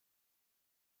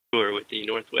with the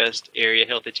Northwest Area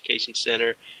Health Education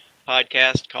Center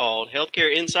podcast called Healthcare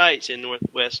Insights in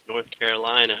Northwest North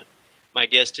Carolina. My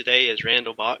guest today is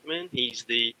Randall Bachman. He's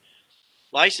the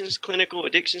licensed clinical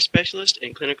addiction specialist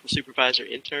and clinical supervisor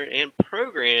intern and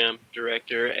program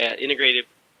director at Integrative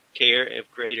Care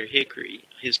of Greater Hickory.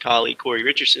 His colleague Corey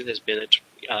Richardson has been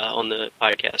on the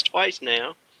podcast twice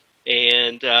now,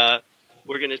 and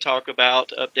we're going to talk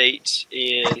about updates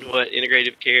in what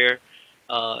Integrative Care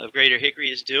of Greater Hickory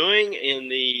is doing in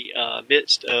the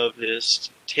midst of this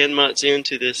 10 months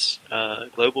into this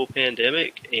global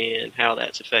pandemic and how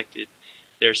that's affected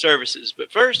their services.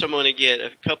 But first, I'm going to get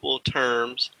a couple of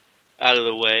terms out of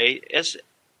the way.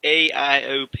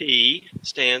 SAIOP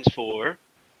stands for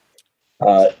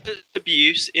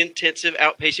Abuse Intensive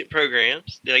Outpatient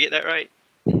Programs. Did I get that right?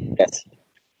 Yes.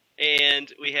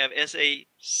 And we have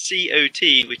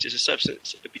SACOT, which is a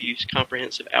Substance Abuse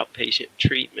Comprehensive Outpatient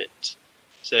Treatment.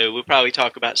 So we'll probably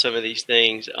talk about some of these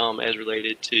things as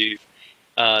related to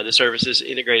the services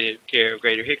Integrative Care of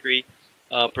Greater Hickory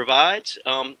provides.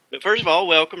 But first of all,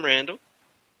 welcome, Randall.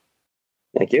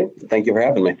 Thank you. Thank you for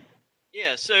having me.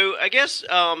 Yeah, so I guess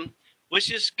let's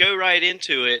just go right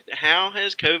into it. How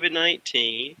has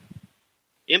COVID-19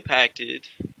 impacted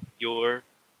your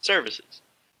services?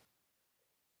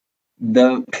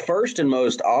 The first and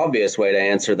most obvious way to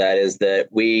answer that is that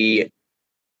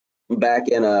back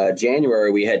in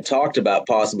January, we had talked about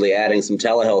possibly adding some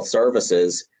telehealth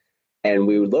services, and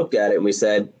we looked at it and we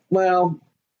said, well,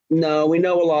 no, we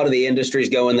know a lot of the industries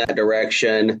go in that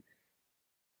direction.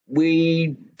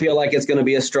 We feel like it's going to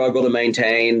be a struggle to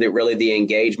maintain the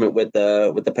engagement with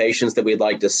the patients that we'd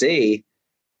like to see.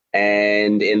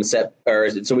 And so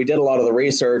we did a lot of the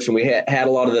research, and we had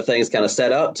a lot of the things kind of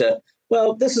set up to,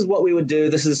 well, this is what we would do.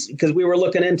 This is because we were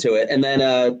looking into it. And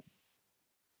then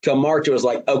come March, it was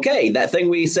like, okay, that thing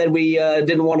we said we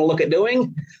didn't want to look at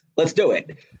doing, let's do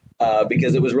it.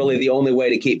 Because it was really the only way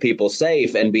to keep people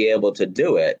safe and be able to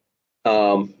do it.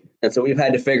 And so we've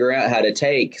had to figure out how to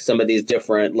take some of these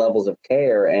different levels of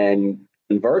care and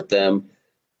convert them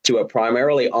to a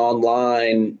primarily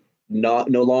online, no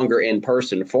longer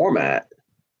in-person format.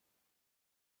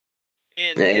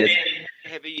 And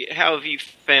how have you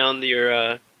found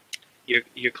your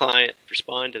client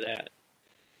respond to that?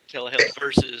 Telehealth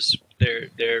versus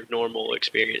their normal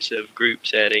experience of group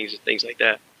settings and things like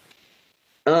that?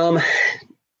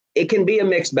 It can be a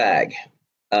mixed bag.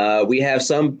 We have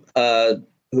some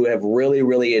who have really,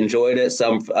 really enjoyed it.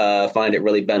 Some find it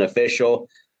really beneficial,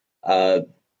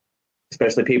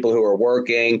 especially people who are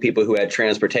working, people who had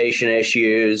transportation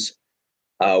issues.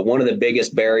 One of the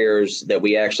biggest barriers that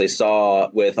we actually saw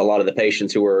with a lot of the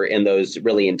patients who were in those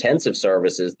really intensive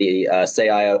services, the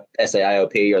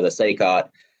SAIOP or the SACOT,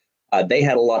 they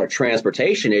had a lot of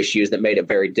transportation issues that made it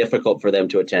very difficult for them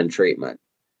to attend treatment.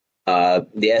 The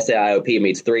SAIOP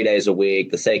meets 3 days a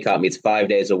week. The SACOT meets 5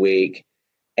 days a week.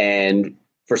 And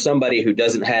for somebody who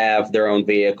doesn't have their own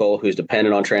vehicle, who's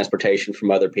dependent on transportation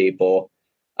from other people,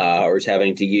 or is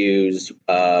having to use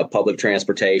public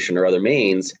transportation or other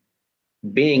means,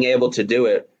 being able to do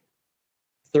it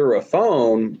through a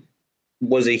phone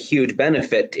was a huge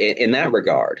benefit in that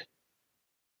regard.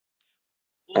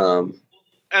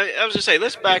 I was going to say,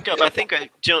 let's back up. I think I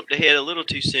jumped ahead a little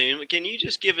too soon. Can you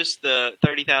just give us the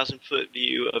 30,000-foot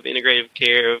view of Integrative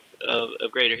Care of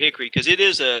Greater Hickory? Because it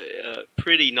is a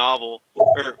pretty novel,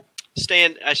 or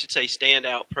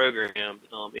standout program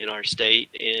in our state.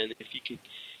 And if you could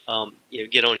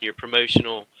get on your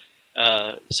promotional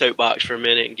soapbox for a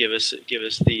minute and give us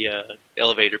the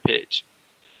elevator pitch.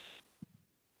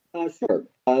 Sure.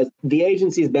 The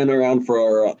agency's been around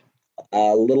for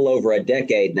a little over a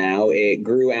decade now. It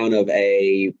grew out of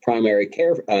a primary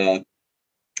care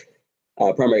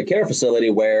facility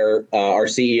where our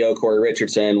CEO, Corey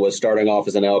Richardson, was starting off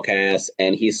as an LCAS,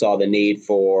 and he saw the need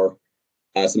for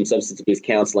some substance abuse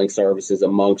counseling services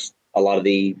amongst a lot of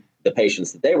the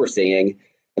patients that they were seeing.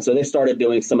 And so they started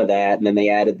doing some of that, and then they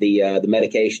added the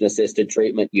medication-assisted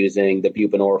treatment using the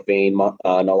buprenorphine,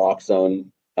 naloxone,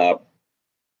 the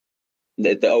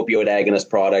opioid agonist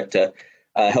product to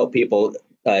help people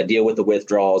deal with the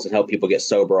withdrawals and help people get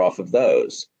sober off of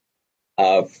those.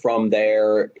 From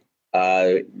there,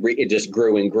 it just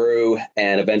grew and grew,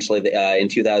 and eventually in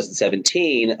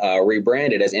 2017,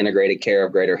 rebranded as Integrated Care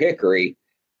of Greater Hickory.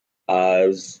 It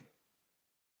was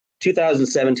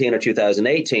 2017 or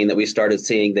 2018 that we started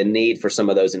seeing the need for some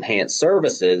of those enhanced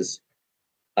services,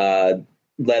 led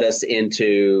us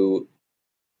into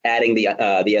adding the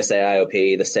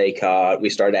SAIOP, the SACOT.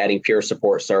 We started adding peer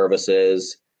support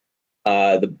services.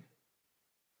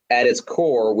 at its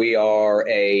core, we are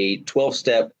a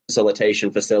 12-step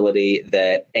facilitation facility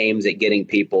that aims at getting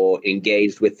people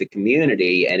engaged with the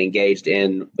community and engaged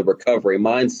in the recovery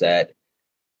mindset,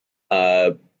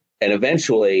 and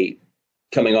eventually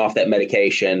coming off that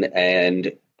medication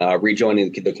and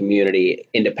rejoining the community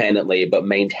independently, but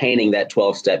maintaining that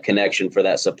 12-step connection for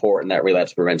that support and that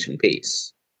relapse prevention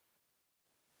piece.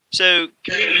 So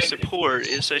community support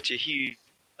is such a huge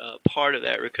part of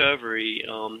that recovery.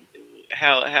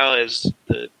 How has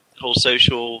the whole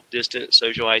social distance,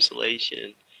 social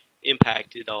isolation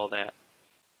impacted all that?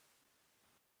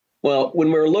 Well,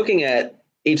 when we're looking at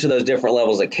each of those different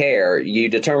levels of care, you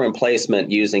determine placement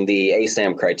using the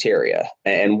ASAM criteria.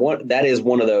 And that is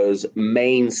one of those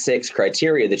main 6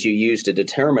 criteria that you use to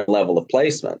determine level of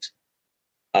placement,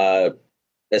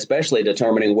 especially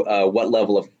determining what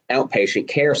level of outpatient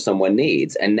care someone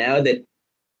needs. And now that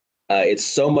it's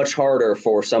so much harder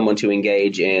for someone to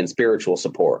engage in spiritual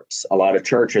supports. A lot of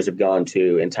churches have gone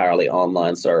to entirely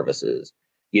online services.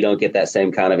 You don't get that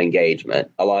same kind of engagement.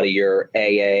 A lot of your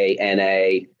AA,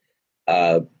 NA,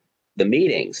 the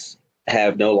meetings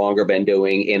have no longer been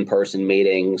doing in-person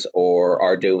meetings or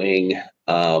are doing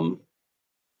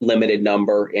limited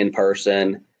number in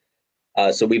person.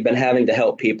 So we've been having to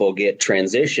help people get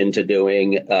transitioned to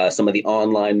doing some of the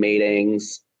online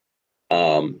meetings.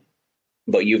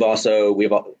 But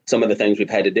some of the things we've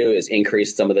had to do is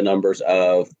increase some of the numbers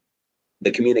of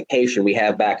the communication we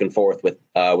have back and forth with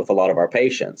a lot of our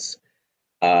patients.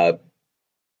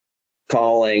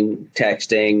 Calling,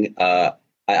 texting. I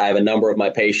have a number of my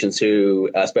patients who,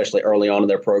 especially early on in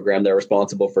their program, they're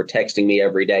responsible for texting me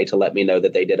every day to let me know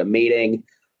that they did a meeting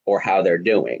or how they're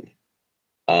doing.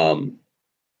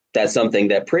 That's something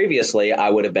that previously I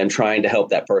would have been trying to help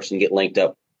that person get linked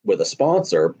up with a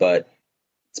sponsor, but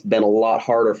it's been a lot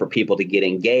harder for people to get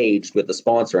engaged with the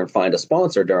sponsor and find a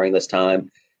sponsor during this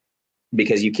time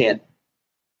because you can't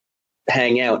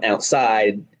hang out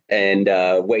outside and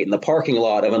wait in the parking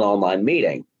lot of an online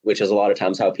meeting, which is a lot of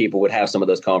times how people would have some of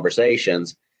those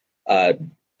conversations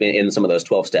in some of those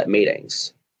 12-step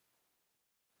meetings.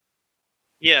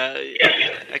 Yeah,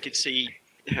 I could see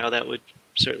how that would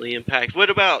certainly impact. What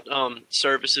about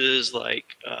services like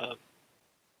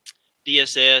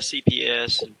DSS,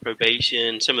 CPS, and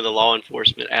probation, some of the law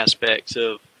enforcement aspects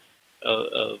of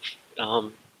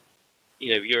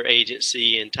your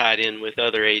agency and tied in with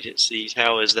other agencies?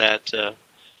 How has that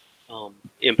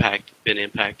been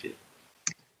impacted?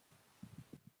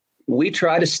 We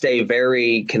try to stay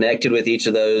very connected with each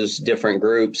of those different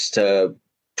groups to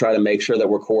try to make sure that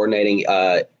we're coordinating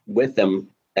with them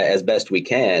as best we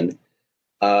can.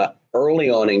 Early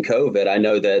on in COVID, I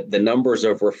know that the numbers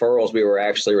of referrals we were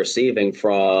actually receiving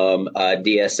from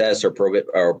DSS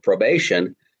or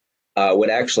probation would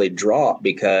actually drop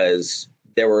because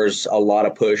there was a lot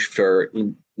of push for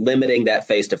limiting that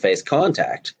face-to-face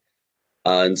contact.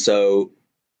 And so,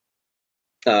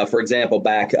 for example,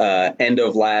 back end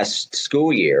of last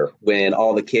school year, when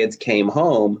all the kids came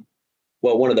home,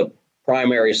 well, one of the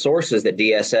primary sources that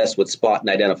DSS would spot and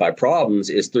identify problems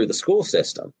is through the school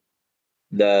system.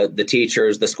 The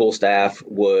teachers, the school staff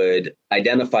would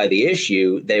identify the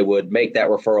issue. They would make that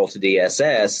referral to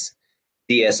DSS.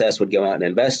 DSS would go out and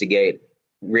investigate,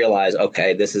 realize,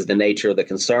 okay, this is the nature of the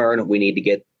concern. We need to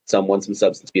get someone some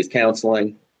substance abuse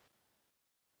counseling.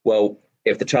 Well,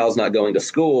 if the child's not going to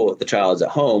school, if the child's at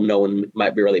home, no one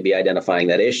might really be identifying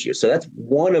that issue. So that's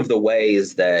one of the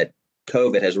ways that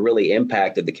COVID has really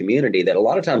impacted the community that a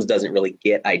lot of times doesn't really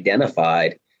get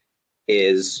identified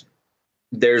is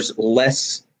there's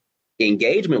less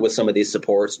engagement with some of these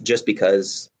supports just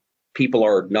because people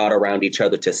are not around each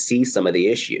other to see some of the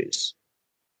issues.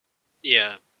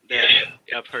 Yeah,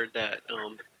 I've heard that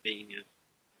being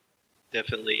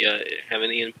definitely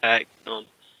having an impact,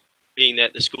 being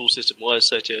that the school system was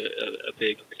such a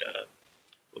big,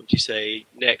 what would you say,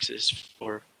 nexus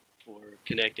for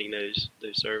connecting those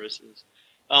services.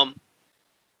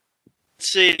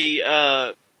 See,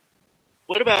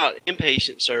 what about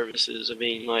inpatient services?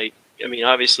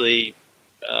 Obviously,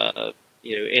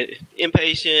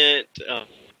 inpatient,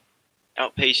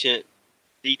 outpatient,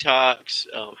 detox,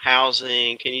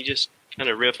 housing. Can you just kind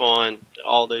of riff on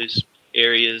all those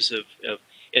areas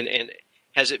and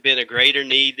has it been a greater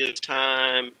need this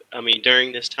time?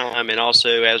 During this time, and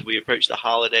also as we approach the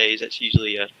holidays, that's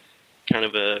usually a kind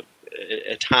of a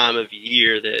time of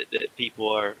year that people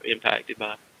are impacted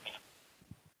by.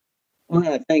 Well,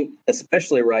 I think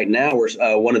especially right now,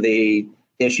 one of the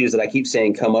issues that I keep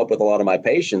seeing come up with a lot of my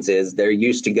patients is they're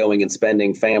used to going and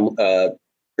spending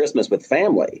Christmas with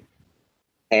family,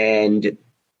 and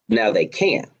now they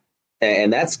can't.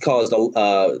 And that's caused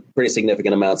pretty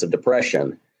significant amounts of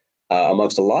depression.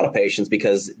 amongst a lot of patients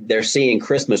because they're seeing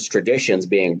Christmas traditions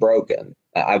being broken.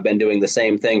 I've been doing the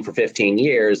same thing for 15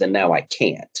 years and now I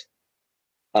can't.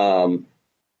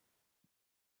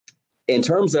 In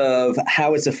terms of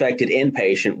how it's affected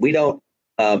inpatient, we don't,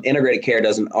 integrated care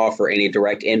doesn't offer any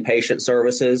direct inpatient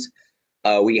services.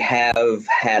 We have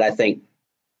had, I think,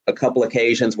 a couple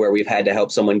occasions where we've had to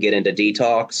help someone get into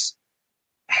detox.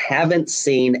 Haven't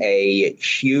seen a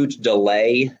huge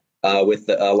delay with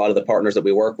a lot of the partners that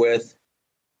we work with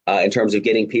in terms of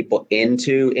getting people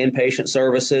into inpatient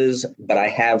services, but I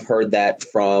have heard that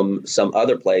from some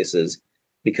other places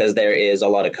because there is a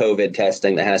lot of COVID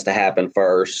testing that has to happen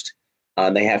first.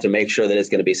 They have to make sure that it's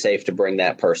going to be safe to bring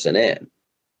that person in.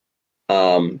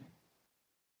 There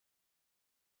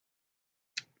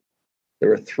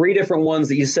were three different ones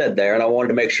that you said there, and I wanted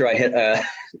to make sure I hit. Well,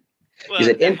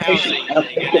 it the inpatient? housing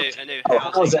thing. I know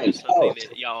housing was something Oh.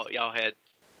 that y'all had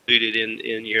included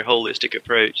in your holistic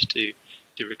approach to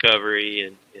recovery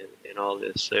and all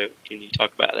this. So can you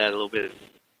talk about that a little bit?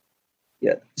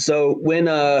 Yeah. So when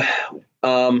I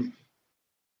think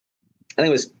it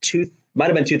was might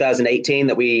have been 2018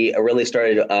 that we really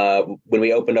started when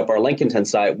we opened up our Lincolnton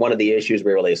site. One of the issues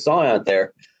we really saw out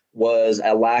there was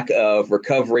a lack of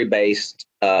recovery-based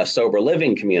sober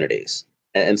living communities.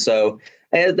 And so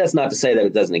that's not to say that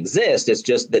it doesn't exist. It's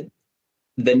just that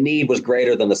the need was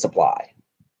greater than the supply.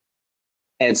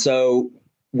 And so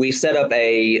we set up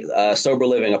a sober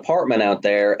living apartment out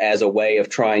there as a way of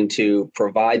trying to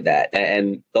provide that.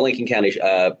 And the Lincoln County,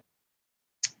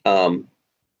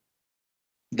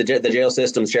 the jail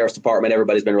system, sheriff's department,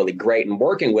 everybody's been really great in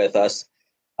working with us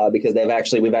because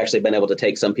we've actually been able to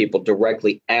take some people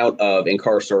directly out of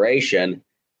incarceration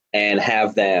and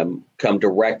have them come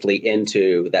directly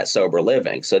into that sober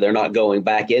living. So they're not going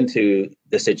back into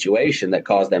the situation that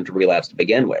caused them to relapse to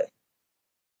begin with.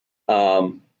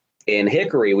 In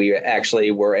Hickory, we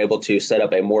actually were able to set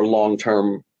up a more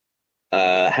long-term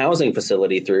housing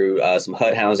facility through some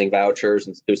HUD housing vouchers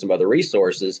and through some other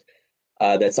resources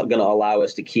that's going to allow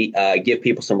us to give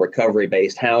people some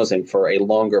recovery-based housing for a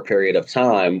longer period of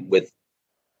time with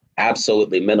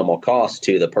absolutely minimal cost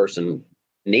to the person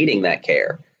needing that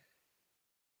care.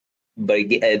 But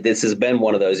this has been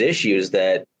one of those issues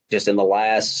that just in the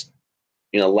last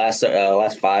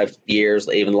 5 years,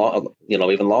 even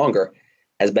longer,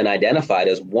 has been identified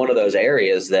as one of those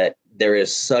areas that there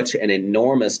is such an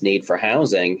enormous need for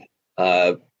housing.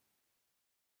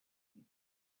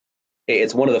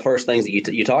 It's one of the first things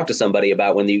that you talk to somebody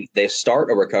about when they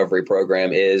start a recovery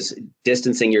program is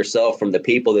distancing yourself from the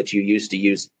people that you used to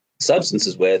use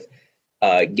substances with,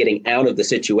 getting out of the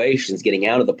situations, getting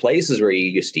out of the places where you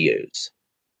used to use,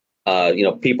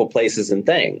 people, places, and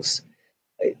things.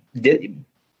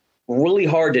 Really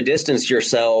hard to distance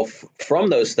yourself from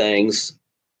those things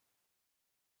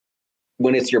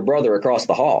when it's your brother across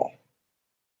the hall.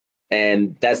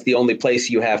 And that's the only place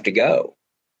you have to go.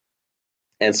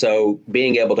 And so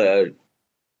being able to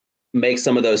make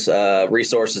some of those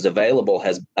resources available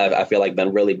has, I feel like,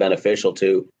 been really beneficial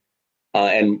to.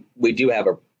 And we do have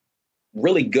a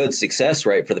really good success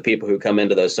rate for the people who come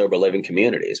into those sober living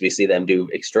communities. We see them do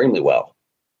extremely well.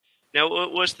 Now,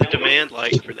 what's the demand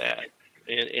like for that?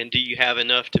 And do you have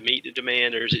enough to meet the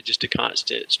demand, or is it just a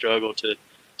constant struggle to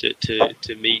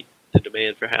meet the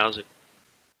demand for housing?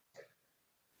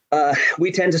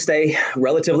 We tend to stay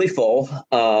relatively full,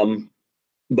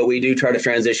 but we do try to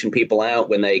transition people out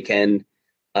when they can,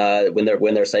 when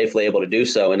they're safely able to do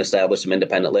so and establish some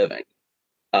independent living.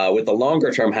 With the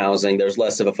longer term housing, there's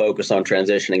less of a focus on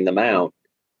transitioning them out.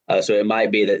 So it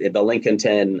might be that the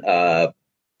Lincolnton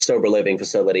sober living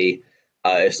facility,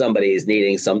 if somebody is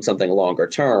needing something longer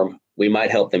term, we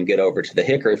might help them get over to the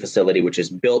Hickory facility, which is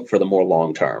built for the more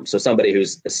long term. So somebody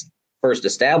who's first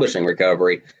establishing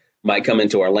recovery might come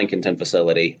into our Lincolnton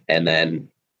facility and then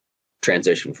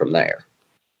transition from there.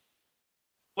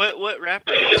 What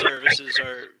wraparound services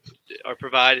are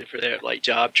provided for that, like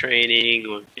job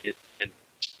training and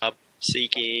job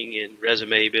seeking and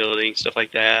resume building, stuff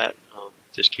like that?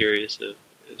 Just curious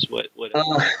as what.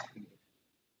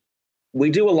 We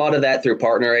do a lot of that through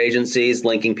partner agencies,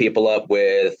 linking people up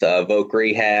with Voc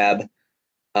Rehab.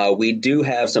 We do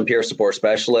have some peer support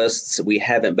specialists. We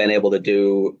haven't been able to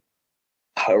do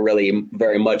really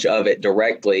very much of it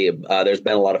directly. There's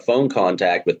been a lot of phone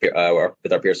contact with our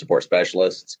peer support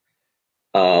specialists.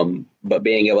 But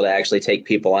being able to actually take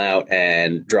people out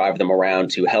and drive them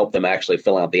around to help them actually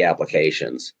fill out the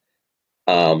applications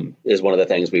is one of the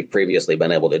things we've previously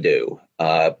been able to do.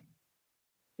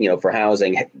 For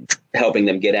housing, helping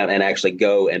them get out and actually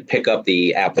go and pick up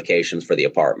the applications for the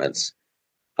apartments.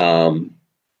 So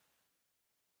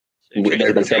So There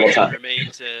have been several times.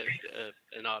 Remains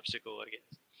an obstacle, I guess.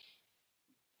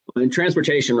 And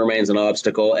transportation remains an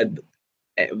obstacle, and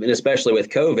especially with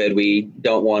COVID, we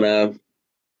don't want to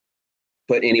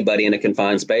put anybody in a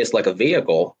confined space like a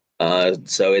vehicle.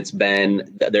 So there's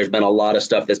been a lot of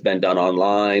stuff that's been done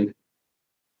online.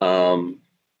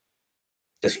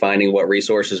 Just finding what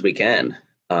resources we can.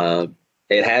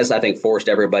 It has, I think, forced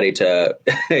everybody to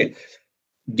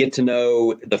get to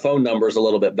know the phone numbers a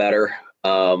little bit better,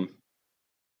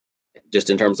 just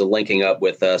in terms of linking up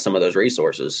with some of those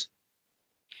resources.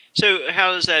 So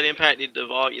how has that impacted the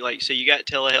volume? Like, so you got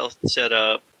telehealth set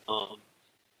up,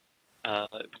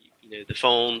 the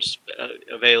phones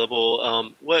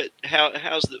available. What's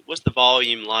the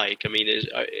volume like? I mean,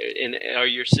 are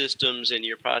your systems and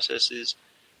your processes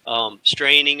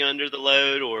straining under the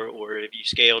load, or have you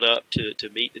scaled up to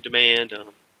meet the demand?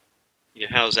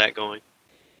 How's that going?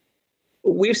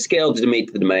 We've scaled to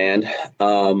meet the demand.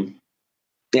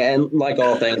 And like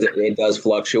all things, it does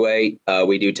fluctuate.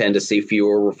 We do tend to see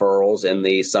fewer referrals in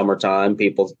the summertime.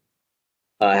 People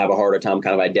have a harder time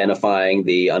kind of identifying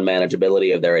the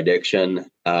unmanageability of their addiction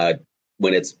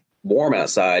when it's warm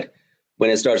outside. When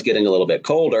it starts getting a little bit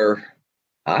colder,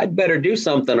 I'd better do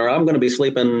something or I'm going to be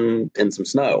sleeping in some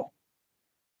snow.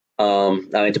 I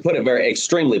mean, to put it very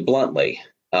extremely bluntly,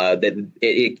 that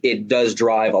it does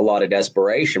drive a lot of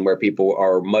desperation where people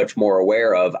are much more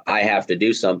aware of, I have to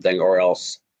do something or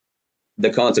else the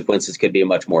consequences could be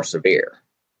much more severe.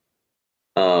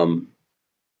 And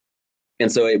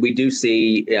so we do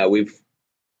see, we've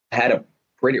had a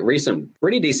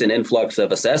pretty decent influx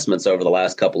of assessments over the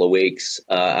last couple of weeks.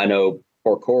 I know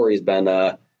poor Corey's been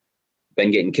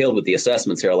getting killed with the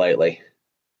assessments here lately.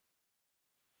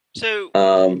 So,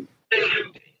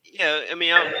 yeah, I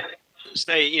mean, I'll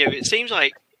say, it seems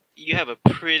like you have a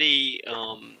pretty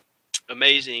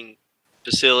amazing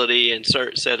facility and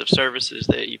set of services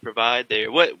that you provide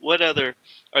there. What other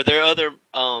are there? Other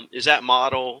is that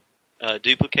model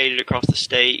duplicated across the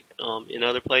state in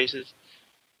other places?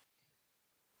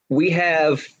 We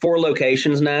have 4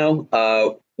 locations now.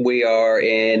 We are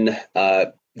in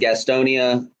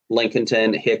Gastonia,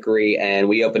 Lincolnton, Hickory, and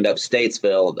we opened up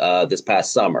Statesville this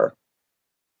past summer.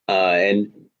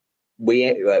 And we,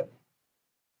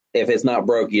 if it's not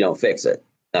broke, you don't fix it.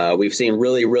 We've seen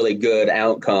really, really good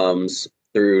outcomes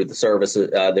through the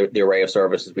services, the array of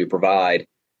services we provide.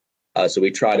 So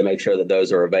we try to make sure that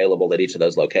those are available at each of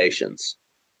those locations.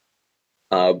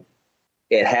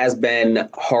 It has been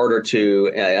harder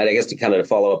to, I guess to kind of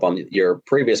follow up on your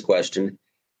previous question,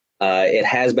 it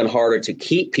has been harder to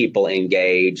keep people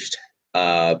engaged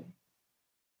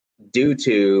due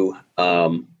to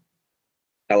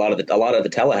a lot of the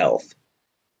telehealth.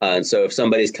 And so if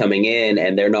somebody's coming in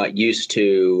and they're not used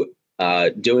to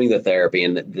doing the therapy,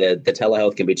 and the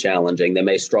telehealth can be challenging, they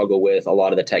may struggle with a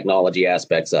lot of the technology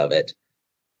aspects of it.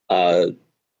 So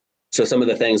some of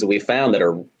the things that we found that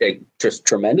are just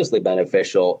tremendously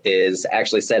beneficial is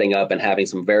actually setting up and having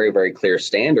some very, very clear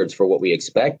standards for what we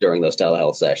expect during those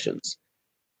telehealth sessions.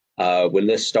 When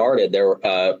this started,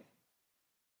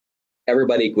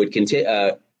 everybody would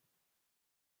continue.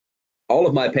 All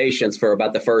of my patients for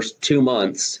about the first 2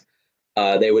 months,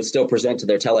 they would still present to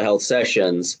their telehealth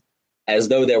sessions as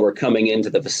though they were coming into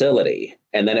the facility.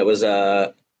 And then it was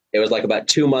like about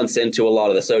 2 months into a lot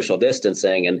of the social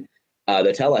distancing and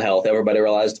the telehealth, everybody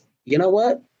realized, you know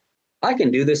what? I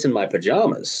can do this in my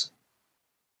pajamas.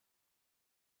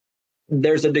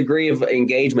 There's a degree of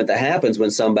engagement that happens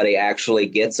when somebody actually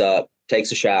gets up,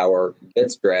 takes a shower,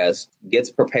 gets dressed,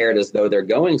 gets prepared as though they're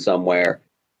going somewhere,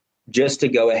 just to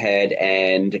go ahead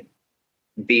and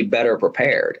be better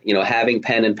prepared, having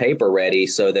pen and paper ready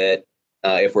so that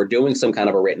if we're doing some kind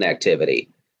of a written activity,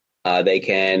 they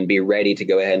can be ready to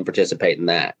go ahead and participate in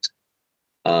that.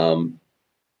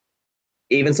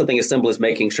 Even something as simple as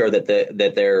making sure that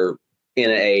they're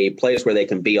in a place where they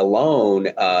can be alone,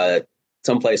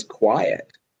 someplace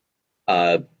quiet,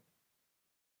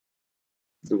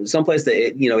 someplace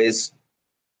that is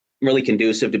really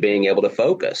conducive to being able to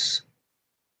focus.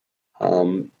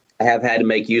 I have had to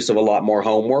make use of a lot more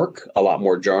homework, a lot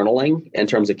more journaling in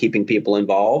terms of keeping people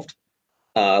involved.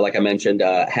 Like I mentioned,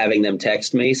 having them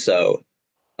text me. So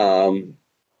a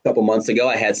couple months ago,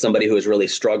 I had somebody who was really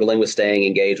struggling with staying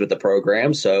engaged with the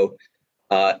program. So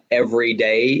every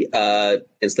day,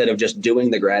 instead of just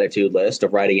doing the gratitude list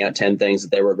of writing out 10 things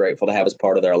that they were grateful to have as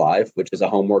part of their life, which is a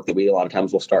homework that we a lot of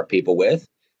times will start people with,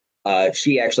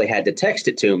 she actually had to text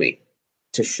it to me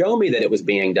to show me that it was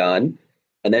being done.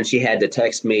 And then she had to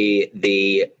text me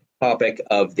the topic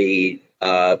of the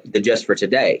just for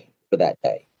today for that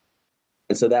day.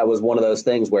 And so that was one of those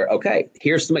things where, okay,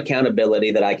 here's some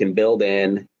accountability that I can build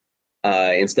in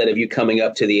Instead of you coming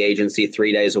up to the agency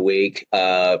 3 days a week,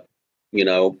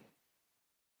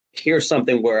 here's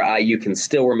something where you can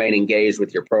still remain engaged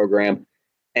with your program.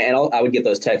 And I would get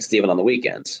those texts even on the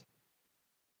weekends.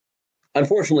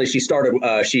 Unfortunately, she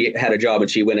had a job and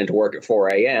she went into work at 4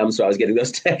 a.m. So I was getting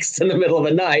those texts in the middle of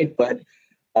the night, but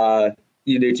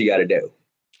you do what you got to do.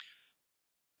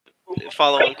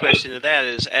 Follow-on question to that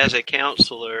is, as a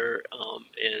counselor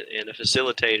and a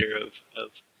facilitator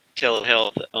of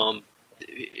telehealth,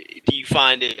 do you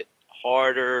find it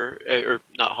harder, or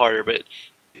not harder, but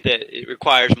that it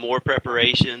requires more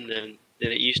preparation than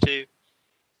it used to?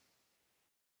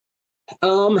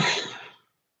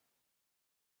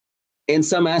 In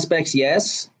some aspects,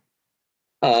 yes.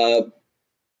 But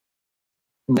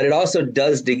it also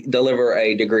does deliver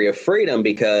a degree of freedom,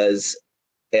 because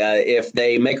if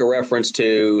they make a reference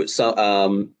to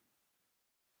something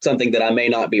that I may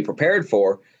not be prepared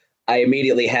for, I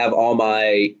immediately have all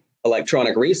my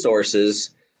electronic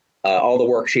resources. All the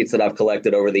worksheets that I've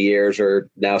collected over the years are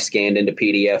now scanned into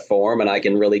PDF form, and I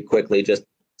can really quickly just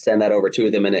send that over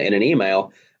to them in an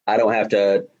email. I don't have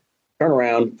to turn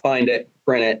around, find it,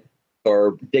 print it,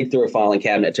 or dig through a filing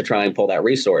cabinet to try and pull that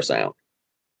resource out.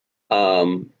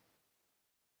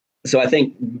 So I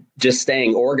think just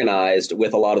staying organized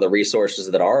with a lot of the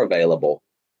resources that are available.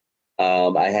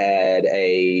 I had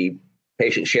a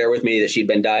patient share with me that she'd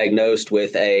been diagnosed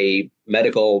with a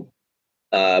medical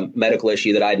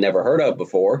issue that I'd never heard of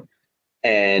before.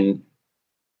 And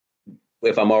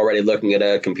if I'm already looking at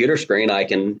a computer screen, I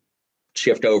can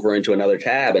shift over into another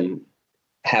tab and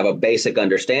have a basic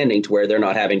understanding to where they're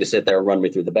not having to sit there and run me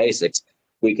through the basics.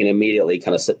 We can immediately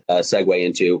kind of segue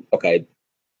into, okay,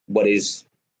 what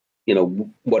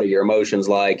are your emotions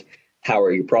like? How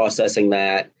are you processing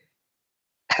that?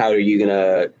 How are you going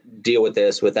to deal with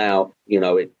this without,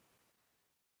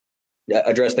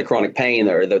 address the chronic pain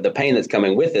or the pain that's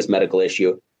coming with this medical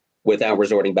issue without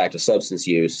resorting back to substance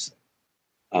use?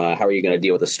 How are you going to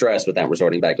deal with the stress without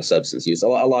resorting back to substance use? A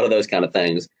lot of those kind of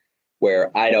things where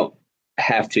I don't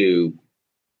have to.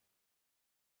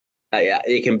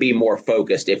 It can be more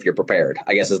focused if you're prepared,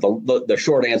 I guess, is the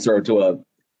short answer to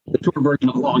the short version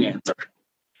of a long answer.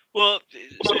 Well,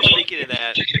 so speaking of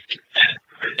that,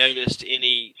 noticed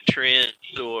any trends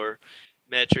or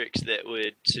metrics that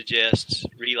would suggest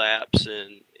relapse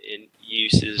and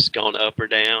use has gone up or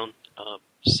down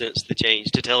since the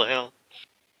change to telehealth?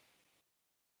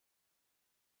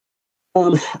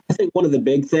 I think one of the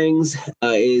big things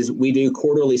is we do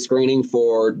quarterly screening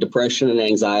for depression and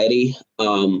anxiety.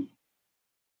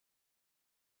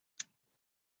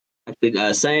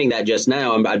 Saying that just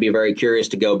now, I'd be very curious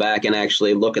to go back and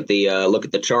actually look at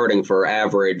the charting for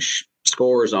average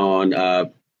scores on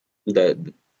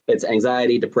it's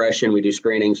anxiety, depression. We do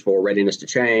screenings for readiness to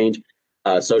change,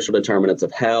 social determinants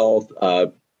of health,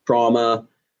 trauma.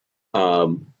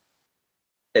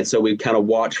 And so we kind of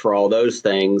watch for all those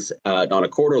things on a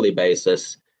quarterly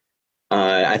basis.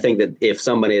 I think that if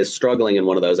somebody is struggling in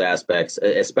one of those aspects,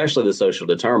 especially the social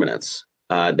determinants,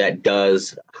 that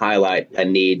does highlight a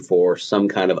need for some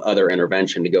kind of other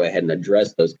intervention to go ahead and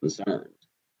address those concerns.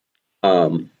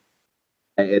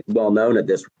 It's well known at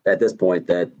this point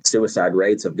that suicide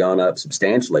rates have gone up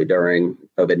substantially during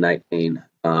COVID-19.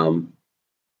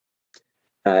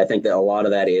 I think that a lot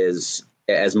of that is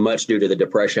as much due to the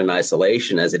depression and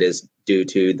isolation as it is due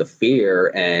to the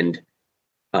fear. And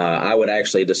I would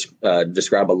actually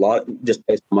describe a lot, just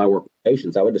based on my work with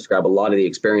patients, I would describe a lot of the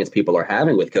experience people are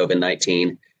having with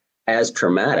COVID-19 as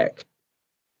traumatic.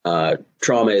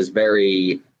 Trauma is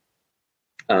very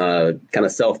kind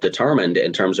of self-determined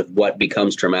in terms of what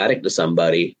becomes traumatic to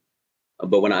somebody.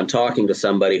 But when I'm talking to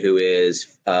somebody who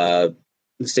is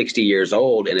 60 years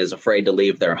old and is afraid to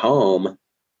leave their home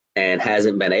and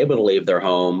hasn't been able to leave their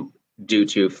home due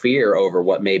to fear over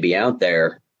what may be out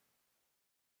there,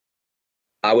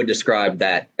 I would describe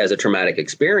that as a traumatic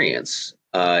experience,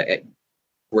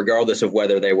 regardless of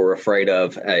whether they were afraid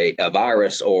of a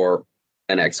virus or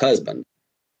an ex-husband.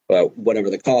 But whatever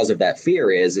the cause of that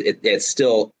fear is, it's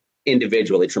still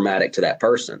individually traumatic to that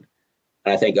person.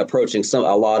 And I think approaching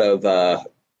a lot of the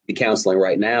counseling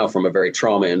right now from a very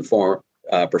trauma-informed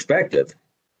perspective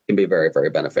can be very, very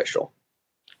beneficial.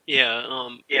 Yeah.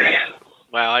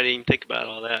 Wow, I didn't even think about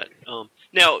all that.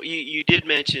 Now, you did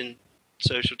mention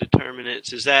social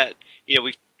determinants. Is that,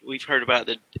 we've heard about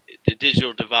the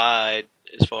digital divide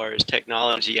as far as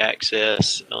technology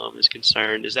access is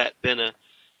concerned. Has that been a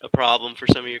problem for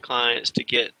some of your clients to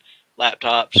get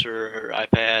laptops or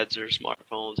iPads or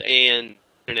smartphones and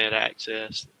internet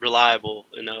access reliable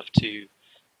enough to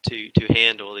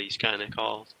handle these kind of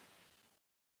calls?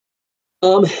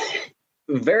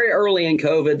 very early in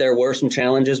COVID, there were some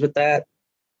challenges with that.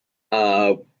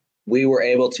 We were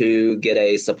able to get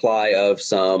a supply of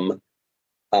some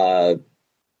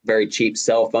very cheap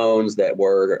cell phones that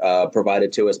were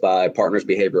provided to us by Partners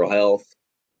Behavioral Health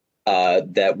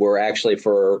that were actually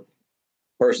for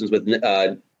persons with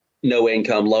no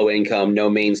income, low income, no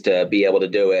means to be able to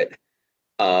do it.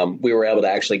 We were able to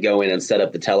actually go in and set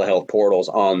up the telehealth portals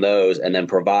on those and then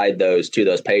provide those to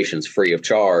those patients free of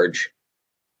charge,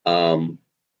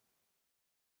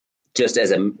 just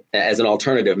as an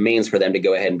alternative means for them to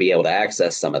go ahead and be able to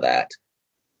access some of that.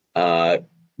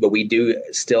 But we do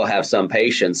still have some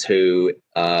patients who,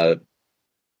 for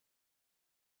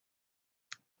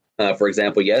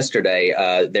example, yesterday,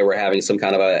 they were having some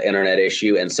kind of an internet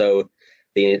issue. And so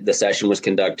the session was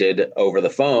conducted over the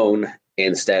phone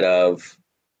instead of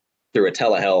through a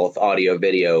telehealth audio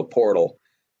video portal,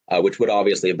 which would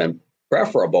obviously have been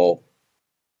preferable.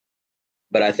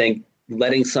 But I think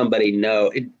letting somebody know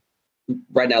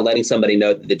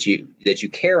that you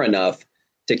care enough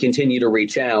to continue to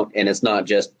reach out, and it's not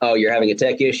just, oh, you're having a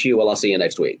tech issue, well, I'll see you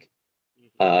next week.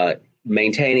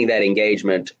 Maintaining that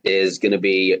engagement is going to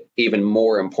be even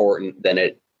more important than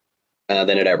it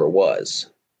ever was.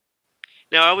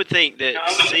 Now, I would think that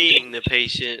seeing the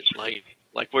patient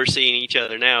like we're seeing each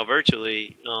other now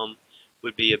virtually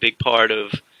would be a big part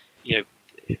of,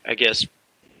 I guess,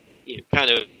 kind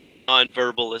of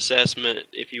nonverbal assessment,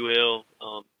 if you will.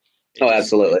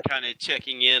 Absolutely. Kind of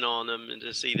checking in on them and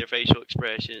to see their facial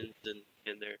expressions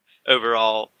and their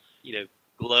overall,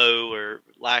 glow or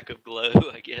lack of glow,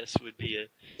 I guess, would be a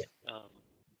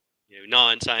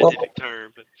non-scientific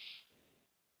term.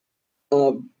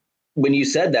 But when you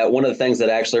said that, one of the things that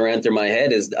actually ran through my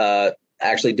head is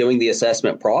actually doing the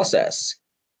assessment process.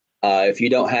 If you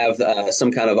don't have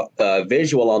some kind of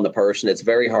visual on the person, it's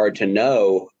very hard to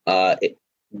know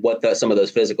what some of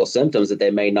those physical symptoms that they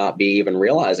may not be even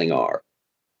realizing are.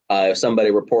 If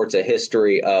somebody reports a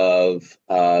history of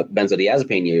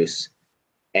benzodiazepine use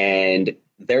and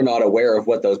they're not aware of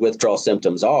what those withdrawal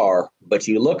symptoms are, but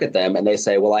you look at them and they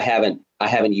say, well, I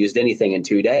haven't used anything in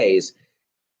 2 days,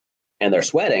 and they're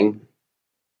sweating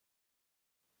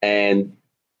and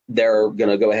they're going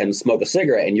to go ahead and smoke a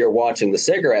cigarette, and you're watching the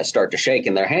cigarette start to shake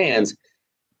in their hands.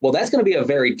 Well, that's going to be a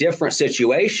very different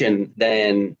situation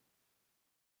than,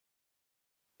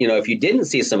 if you didn't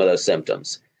see some of those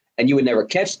symptoms, and you would never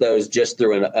catch those just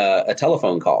through a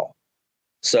telephone call.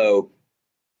 So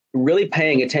really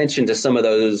paying attention to some of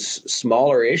those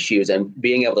smaller issues and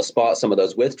being able to spot some of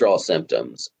those withdrawal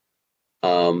symptoms.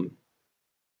 As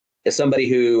somebody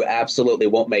who absolutely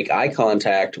won't make eye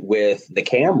contact with the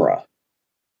camera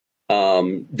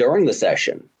during the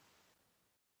session,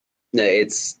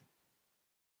 it's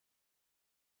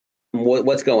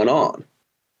what's going on.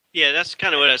 Yeah, that's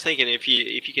kind of what I was thinking. If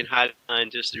you can hide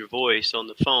behind just your voice on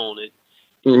the phone,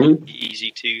 it'd be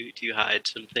easy to hide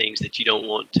some things that you don't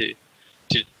want to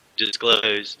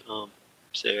disclose.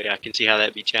 So yeah, I can see how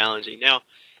that'd be challenging. Now,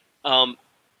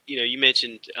 you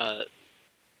mentioned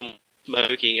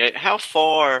smoking. How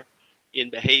far in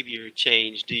behavior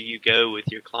change do you go with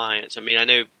your clients? I mean, I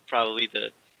know probably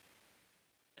the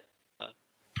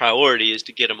priority is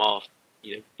to get them off,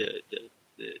 the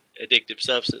addictive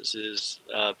substances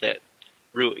that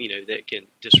can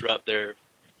disrupt their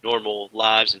normal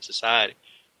lives in society.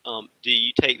 Do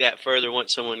you take that further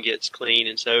once someone gets clean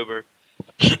and sober?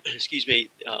 Excuse me.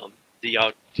 Do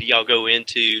y'all go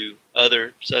into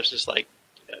other substances like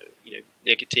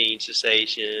nicotine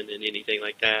cessation and anything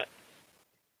like that?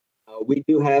 We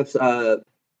do have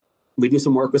we do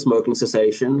some work with smoking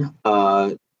cessation.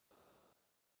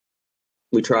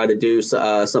 We try to do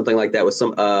something like that with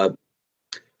some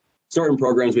certain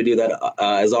programs. We do that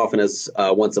as often as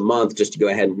once a month, just to go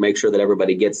ahead and make sure that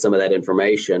everybody gets some of that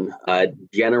information.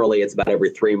 Generally, it's about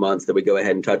every 3 months that we go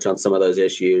ahead and touch on some of those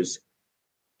issues.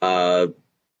 But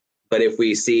if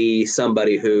we see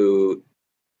somebody who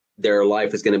their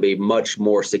life is going to be much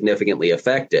more significantly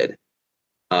affected,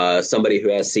 somebody who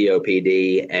has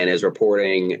COPD and is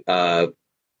reporting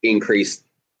increased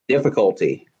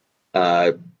difficulty,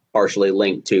 partially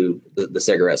linked to the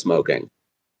cigarette smoking,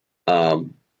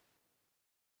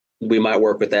 we might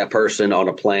work with that person on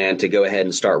a plan to go ahead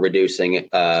and start reducing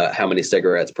how many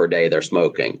cigarettes per day they're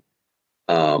smoking.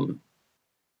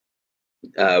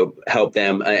 Help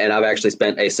them. And I've actually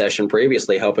spent a session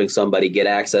previously helping somebody get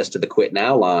access to the Quit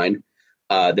Now line.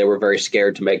 They were very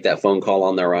scared to make that phone call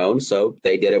on their own, so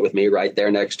they did it with me right there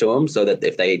next to them, so that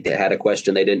if they had a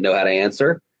question they didn't know how to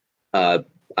answer, I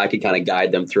could kind of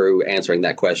guide them through answering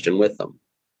that question with them.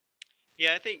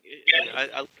 Yeah, I think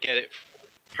I look at it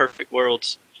perfect world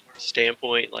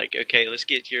standpoint, like, okay, let's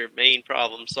get your main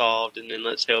problem solved, and then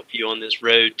let's help you on this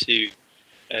road to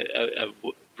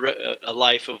a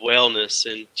life of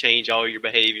wellness and change all your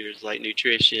behaviors like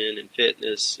nutrition and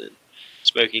fitness and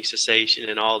smoking cessation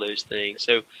and all those things.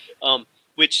 So,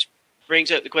 which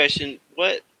brings up the question,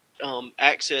 what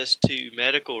access to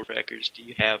medical records do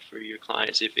you have for your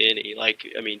clients, if any? Like,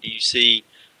 I mean, do you see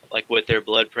like what their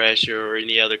blood pressure or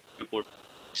any other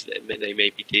that they may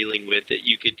be dealing with that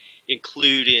you could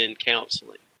include in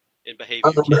counseling and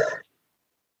behavior change?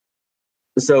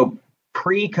 So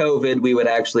pre-COVID, we would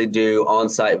actually do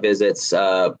on-site visits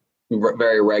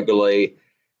very regularly,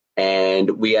 and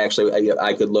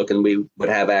I could look and we would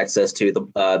have access to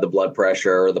the blood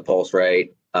pressure, the pulse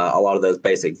rate, a lot of those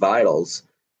basic vitals.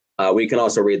 We can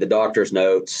also read the doctor's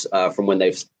notes from when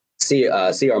they see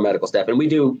our medical staff, and we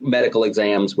do medical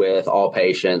exams with all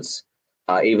patients,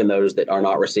 even those that are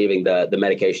not receiving the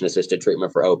medication-assisted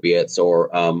treatment for opiates, or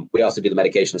we also do the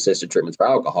medication-assisted treatments for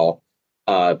alcohol.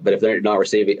 But if they're not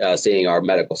seeing our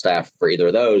medical staff for either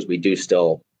of those, we do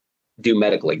still do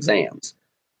medical exams.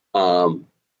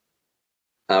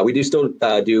 We do still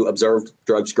do observed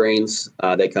drug screens.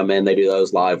 They come in, they do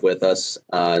those live with us.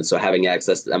 So having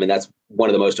access, I mean, that's one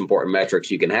of the most important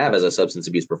metrics you can have as a substance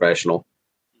abuse professional.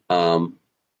 I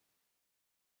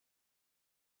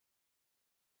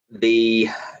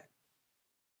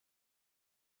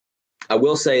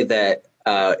will say that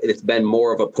it's been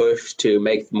more of a push to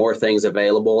make more things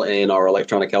available in our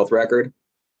electronic health record.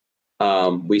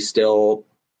 We still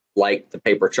like the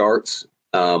paper charts.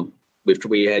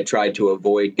 We had tried to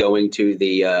avoid going to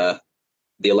the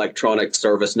electronic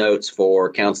service notes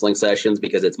for counseling sessions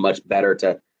because it's much better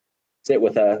to sit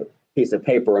with a piece of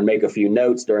paper and make a few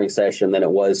notes during session than it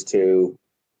was to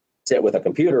sit with a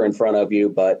computer in front of you.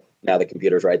 But now the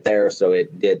computer's right there, so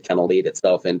it did kind of lead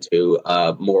itself into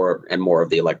more and more of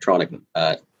the electronic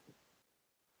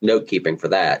note keeping for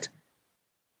that.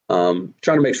 Trying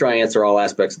to make sure I answer all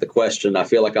aspects of the question. I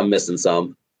feel like I'm missing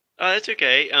some. Oh, that's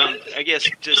okay. I guess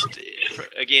just,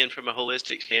 again, from a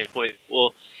holistic standpoint,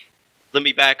 well, let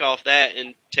me back off that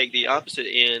and take the opposite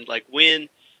end. Like, when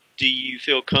do you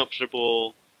feel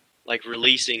comfortable, like,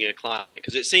 releasing a client?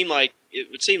 Because it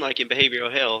would seem like in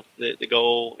behavioral health, the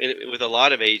goal, and with a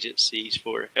lot of agencies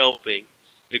for helping,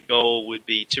 the goal would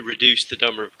be to reduce the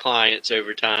number of clients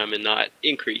over time and not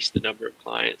increase the number of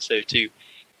clients. So to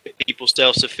people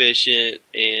self-sufficient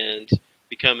and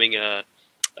becoming a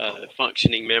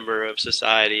functioning member of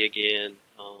society again,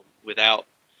 without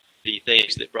the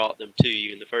things that brought them to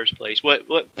you in the first place. What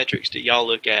metrics do y'all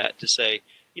look at to say,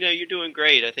 you're doing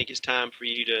great, I think it's time for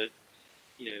you to,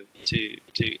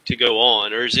 to go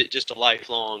on? Or is it just a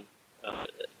lifelong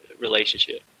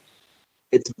relationship?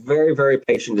 It's very, very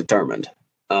patient determined.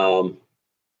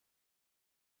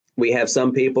 We have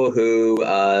some people who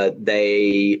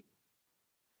they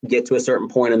get to a certain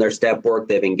point in their step work.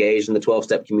 They've engaged in the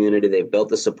 12-step community. They've built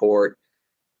the support.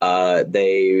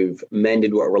 They've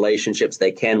mended what relationships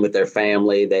they can with their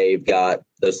family. They've got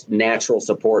those natural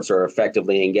supports are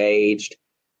effectively engaged.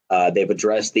 They've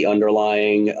addressed the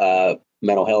underlying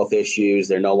mental health issues.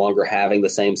 They're no longer having the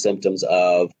same symptoms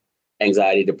of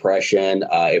anxiety, depression.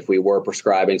 If we were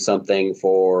prescribing something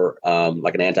for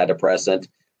like an antidepressant,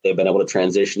 they've been able to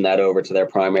transition that over to their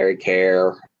primary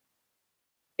care.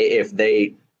 It's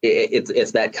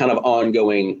that kind of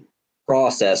ongoing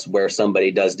process where somebody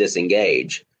does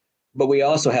disengage. But we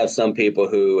also have some people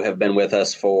who have been with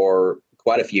us for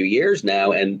quite a few years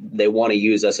now, and they want to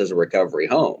use us as a recovery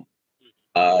home.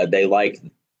 They like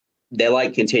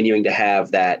continuing to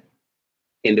have that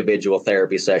individual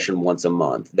therapy session once a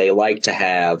month. They like to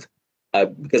have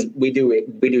because we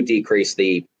do decrease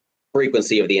the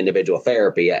frequency of the individual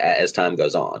therapy as time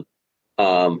goes on,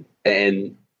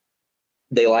 and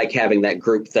they like having that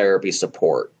group therapy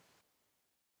support.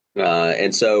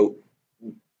 And so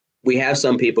we have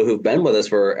some people who've been with us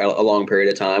for a long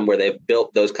period of time where they've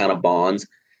built those kind of bonds,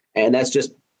 and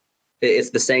it's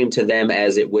the same to them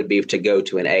as it would be to go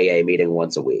to an AA meeting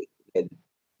once a week.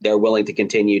 They're willing to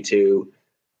continue to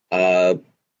access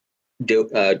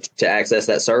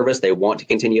that service. They want to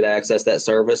continue to access that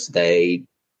service. They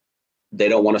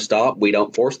don't want to stop. We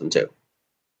don't force them to.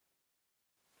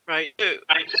 Right.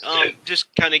 Just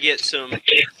kind of get some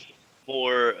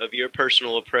more of your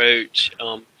personal approach.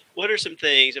 What are some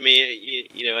things? I mean,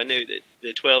 I know that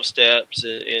the 12 steps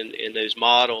and those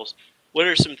models. What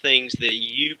are some things that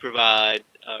you provide?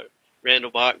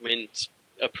 Randall Bachman's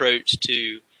approach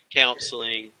to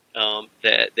counseling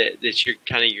that's your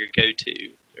kind of your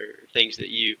go-to, or things that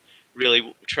you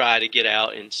really try to get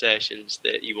out in sessions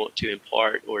that you want to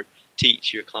impart or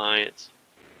teach your clients.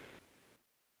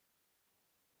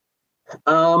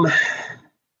 Um,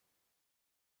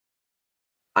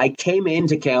 I came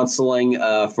into counseling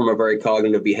from a very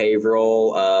cognitive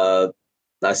behavioral.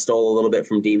 I stole a little bit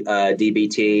from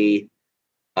DBT,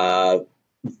 uh,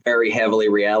 very heavily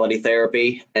reality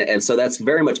therapy. And so that's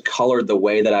very much colored the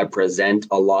way that I present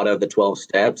a lot of the 12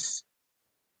 steps.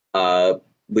 Uh,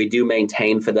 we do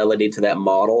maintain fidelity to that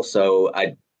model. So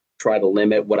I try to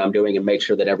limit what I'm doing and make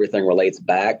sure that everything relates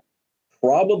back.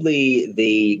 Probably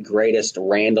the greatest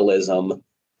Randallism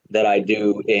that I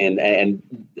do and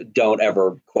don't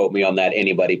ever quote me on that,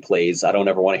 anybody, please. I don't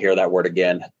ever want to hear that word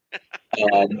again.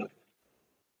 Um,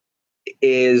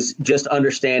 is just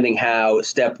understanding how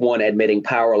step one, admitting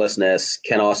powerlessness,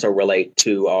 can also relate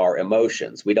to our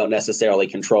emotions. We don't necessarily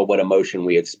control what emotion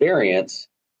we experience.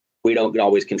 We don't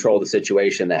always control the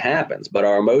situation that happens, but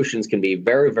our emotions can be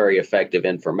very, very effective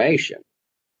information.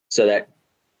 So that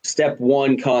step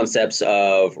one concepts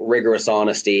of rigorous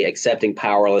honesty, accepting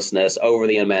powerlessness over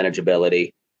the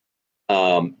unmanageability,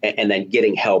 and then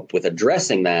getting help with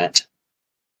addressing that.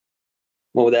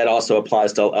 Well, that also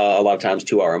applies to a lot of times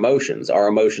to our emotions. Our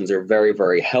emotions are very,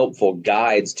 very helpful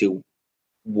guides to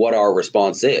what our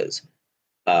response is.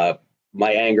 Uh,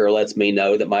 my anger lets me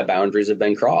know that my boundaries have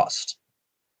been crossed.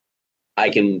 I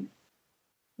can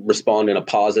respond in a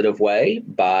positive way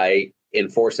by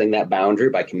enforcing that boundary,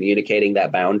 by communicating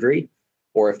that boundary,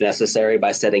 or if necessary,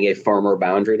 by setting a firmer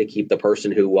boundary to keep the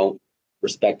person who won't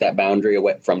respect that boundary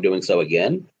away from doing so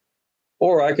again.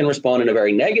 Or I can respond in a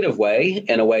very negative way,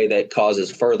 in a way that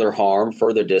causes further harm,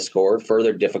 further discord,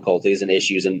 further difficulties and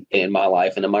issues in my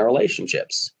life and in my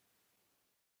relationships.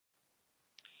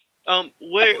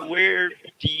 Where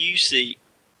do you see,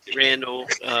 Randall?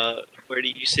 Where do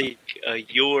you see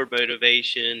your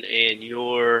motivation and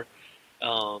your,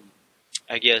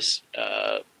 I guess,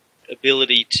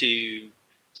 ability to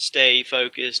stay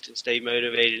focused and stay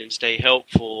motivated and stay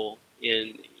helpful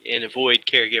and avoid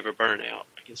caregiver burnout?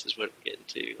 I guess is what I'm getting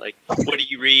to. Like, what do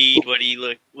you read? What do you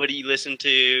look? What do you listen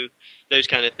to? Those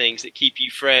kind of things that keep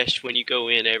you fresh when you go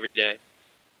in every day.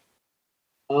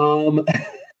 Um,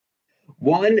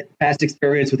 One, past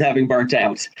experience with having burnt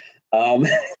out.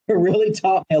 It really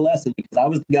taught me a lesson because I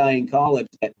was the guy in college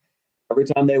that every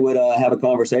time they would have a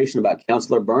conversation about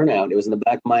counselor burnout, it was in the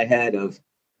back of my head of,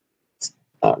 it's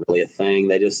not really a thing.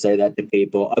 They just say that to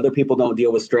people. Other people don't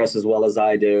deal with stress as well as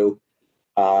I do.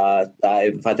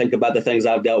 If I think about the things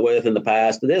I've dealt with in the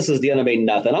past, this is going to be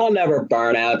nothing. I'll never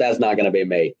burn out. That's not going to be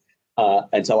me.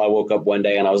 Until I woke up one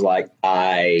day and I was like,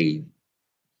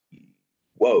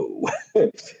 whoa.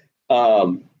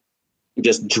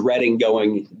 Just dreading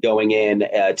going in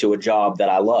to a job that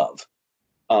I love.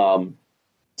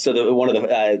 So one of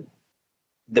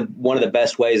the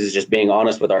best ways is just being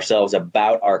honest with ourselves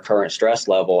about our current stress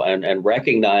level and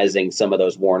recognizing some of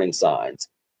those warning signs.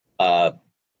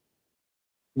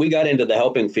 We got into the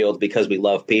helping field because we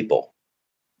love people.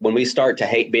 When we start to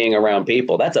hate being around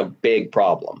people, that's a big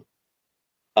problem.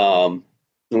 When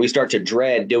we start to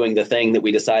dread doing the thing that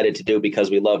we decided to do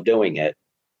because we love doing it,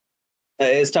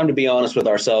 it's time to be honest with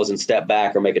ourselves and step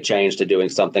back or make a change to doing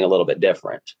something a little bit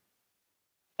different.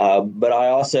 But I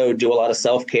also do a lot of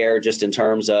self-care just in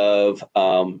terms of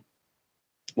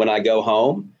when I go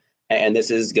home, and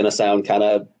this is going to sound kind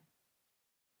of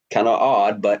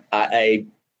odd, but I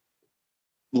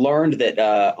learned that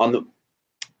on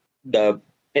the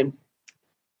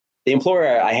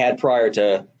employer I had prior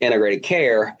to integrated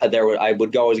care, I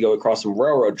would always go across some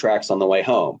railroad tracks on the way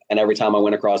home. And every time I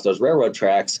went across those railroad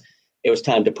tracks, it was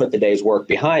time to put the day's work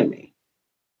behind me.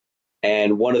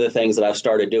 And one of the things that I've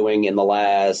started doing in the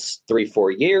last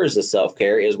 3-4 years of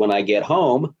self-care is when I get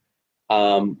home,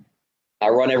 I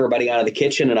run everybody out of the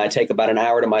kitchen and I take about an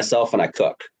hour to myself and I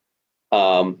cook.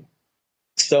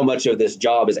 So much of this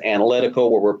job is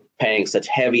analytical, where we're paying such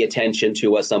heavy attention to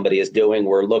what somebody is doing.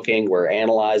 We're looking, we're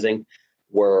analyzing,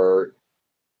 we're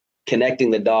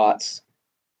connecting the dots.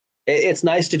 It's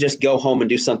nice to just go home and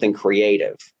do something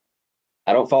creative.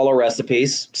 I don't follow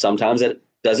recipes. Sometimes it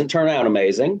doesn't turn out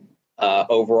amazing.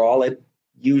 Overall, it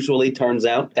usually turns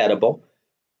out edible.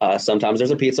 Sometimes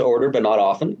there's a pizza order, but not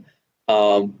often.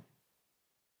 But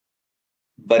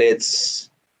it's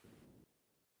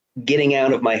getting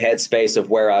out of my headspace of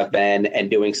where I've been and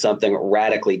doing something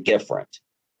radically different.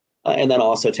 And then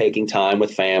also taking time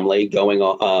with family, going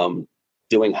on,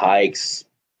 doing hikes,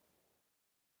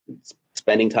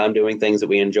 spending time doing things that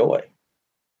we enjoy.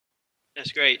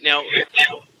 That's great. Now,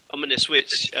 I'm going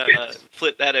to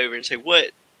flip that over and say,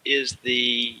 what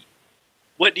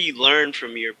do you learn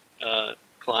from your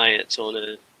clients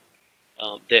on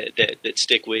that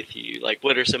stick with you? Like,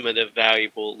 what are some of the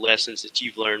valuable lessons that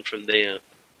you've learned from them?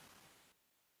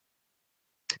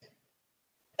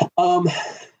 Um,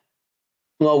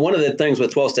 well, one of the things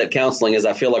with 12-step counseling is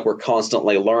I feel like we're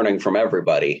constantly learning from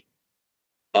everybody.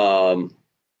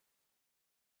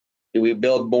 We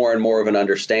build more and more of an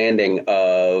understanding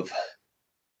of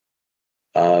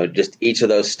just each of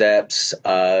those steps.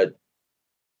 Trying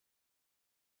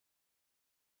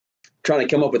to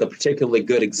come up with a particularly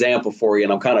good example for you,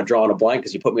 and I'm kind of drawing a blank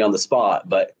because you put me on the spot.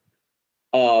 But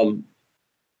I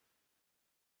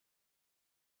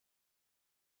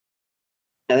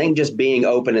think just being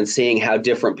open and seeing how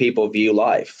different people view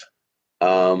life.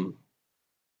 They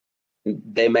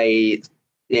may, and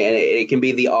it can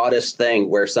be the oddest thing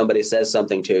where somebody says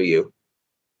something to you.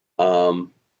 For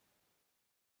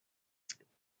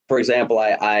example,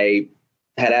 I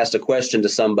had asked a question to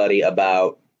somebody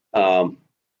about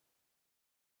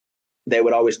they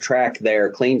would always track their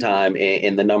clean time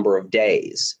in the number of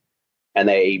days, and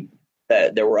they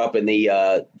were up in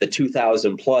the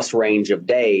 2,000 plus range of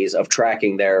days of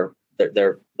tracking the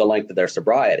length of their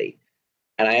sobriety.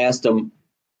 And I asked them,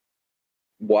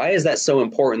 why is that so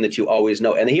important that you always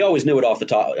know? And he always knew it off the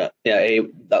top. A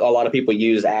lot of people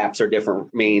use apps or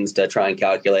different means to try and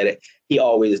calculate it. He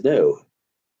always knew.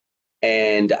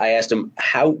 And I asked him,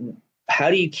 how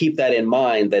do you keep that in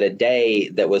mind, that a day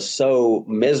that was so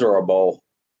miserable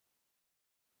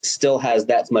still has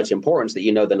that much importance, that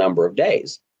you know the number of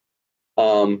days?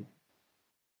 And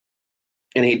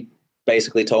he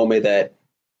basically told me that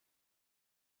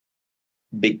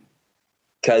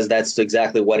because that's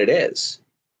exactly what it is.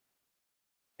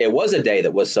 It was a day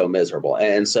that was so miserable.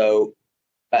 And so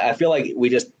I feel like we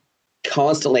just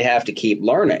constantly have to keep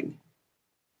learning.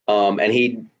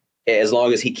 And as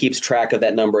long as he keeps track of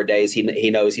that number of days,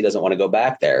 he knows he doesn't want to go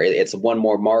back there. It's one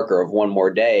more marker of one more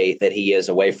day that he is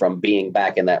away from being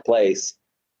back in that place.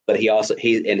 But he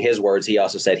in his words, he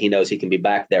also said he knows he can be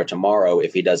back there tomorrow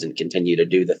if he doesn't continue to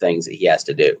do the things that he has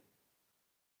to do.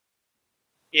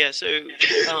 Yeah. So,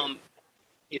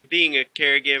 being a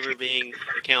caregiver, being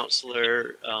a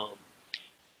counselor, how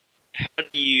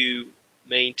do you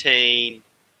maintain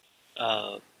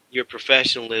your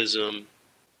professionalism?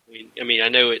 I mean, I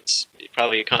know it's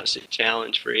probably a constant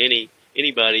challenge for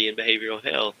anybody in behavioral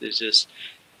health. Is just,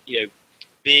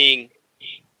 being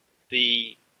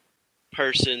the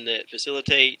person that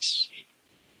facilitates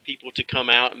people to come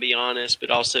out and be honest, but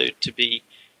also to be,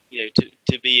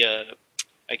 to be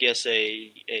I guess a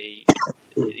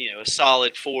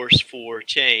solid force for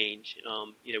change.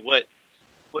 What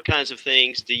kinds of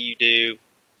things do you do,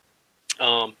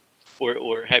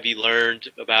 or have you learned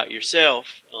about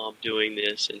yourself doing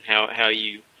this, and how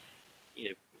you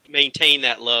maintain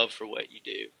that love for what you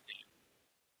do?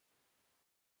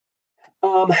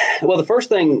 Well, the first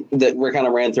thing that kind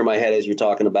of ran through my head as you're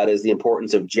talking about is the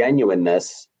importance of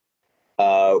genuineness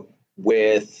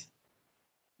with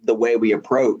the way we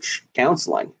approach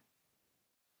counseling.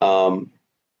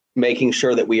 Making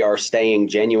sure that we are staying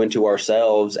genuine to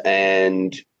ourselves.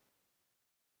 And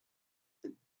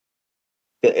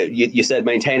you said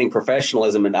maintaining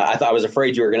professionalism, and I was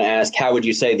afraid you were going to ask, how would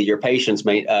you say that your patients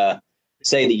say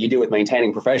that you do with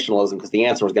maintaining professionalism? Because the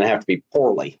answer was going to have to be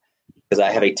poorly, because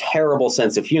I have a terrible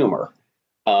sense of humor.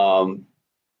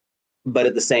 But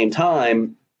at the same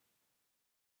time,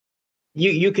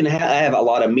 you can have a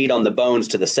lot of meat on the bones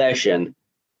to the session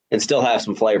and still have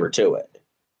some flavor to it.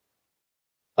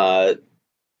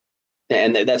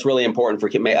 And that's really important for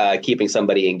keeping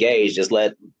somebody engaged, is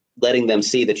letting them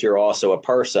see that you're also a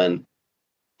person,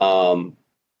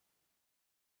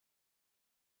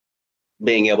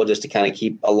 being able just to kind of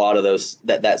keep a lot of those,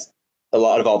 that's a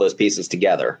lot of all those pieces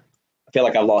together. I feel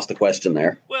like I've lost the question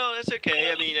there. Well, that's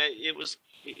okay. I mean, it was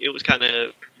kind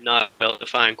of not a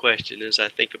well-defined question as I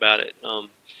think about it.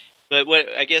 But what,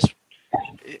 I guess,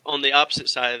 on the opposite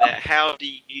side of that, how do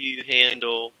you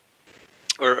handle,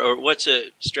 or what's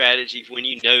a strategy when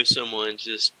you know someone's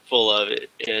just full of it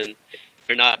and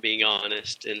they're not being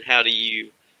honest, and how do you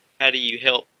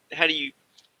help,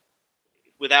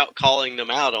 without calling them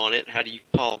out on it, how do you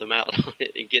call them out on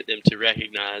it and get them to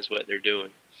recognize what they're doing?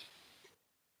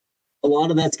 A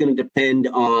lot of that's going to depend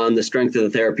on the strength of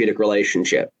the therapeutic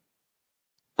relationship.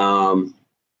 If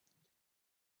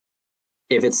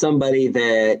it's somebody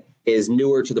that is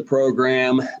newer to the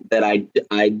program, that I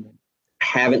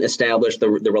haven't established the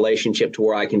relationship to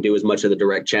where I can do as much of the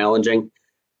direct challenging,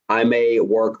 I may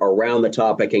work around the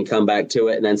topic and come back to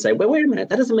it and then say, wait a minute,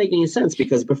 that doesn't make any sense,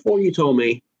 because before you told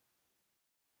me.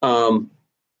 But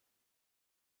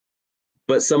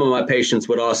some of my patients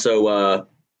would also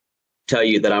tell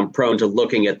you that I'm prone to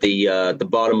looking at the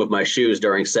bottom of my shoes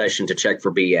during session to check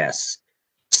for BS.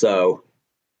 So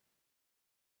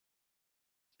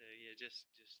yeah, just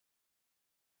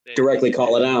directly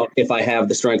call it out if I have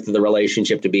the strength of the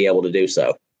relationship to be able to do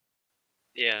so.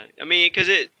 Yeah, I mean, because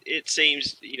it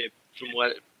seems, from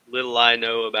what little I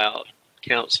know about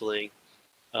counseling,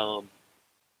 that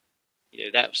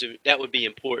would be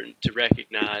important to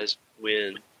recognize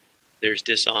when there's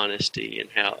dishonesty, and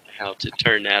how to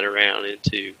turn that around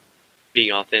into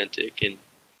being authentic and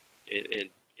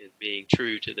being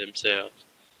true to themselves.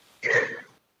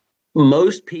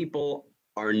 Most people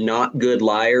are not good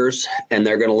liars, and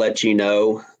they're going to let you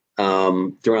know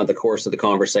throughout the course of the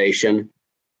conversation.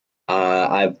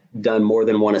 I've done more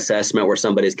than one assessment where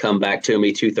somebody's come back to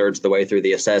me 2/3 of the way through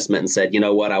the assessment and said, you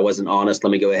know what, I wasn't honest.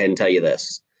 Let me go ahead and tell you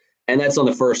this. And that's on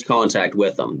the first contact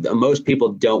with them. Most people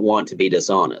don't want to be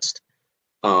dishonest.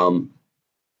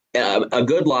 A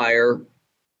good liar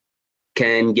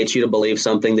can get you to believe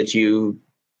something that you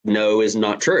know is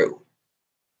not true.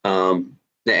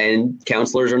 And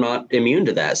counselors are not immune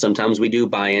to that. Sometimes we do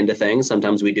buy into things.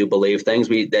 Sometimes we do believe things.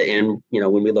 When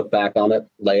we look back on it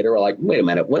later, we're like, wait a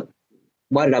minute,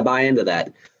 why did I buy into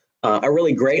that? A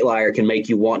really great liar can make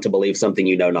you want to believe something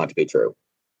you know not to be true.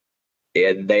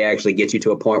 They actually get you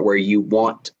to a point where you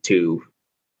want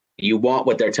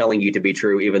what they're telling you to be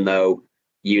true, even though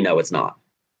you know it's not.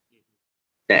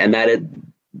 And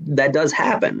that does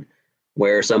happen,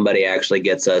 where somebody actually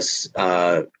gets us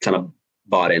kind of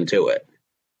bought into it.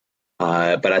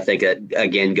 But I think it,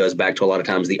 again, goes back to a lot of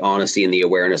times the honesty and the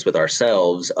awareness with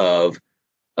ourselves of,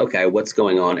 okay, what's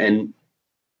going on? And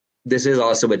this is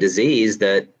also a disease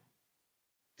that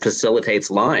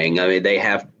facilitates lying. I mean, they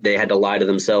had to lie to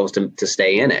themselves to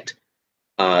stay in it.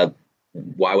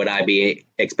 Why would I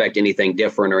expect anything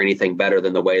different or anything better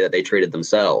than the way that they treated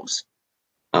themselves?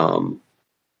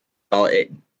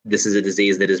 This is a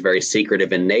disease that is very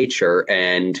secretive in nature,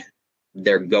 and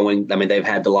they've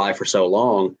had to lie for so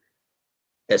long,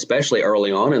 especially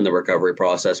early on in the recovery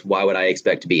process. Why would I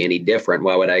expect to be any different?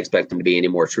 Why would I expect them to be any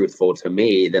more truthful to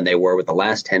me than they were with the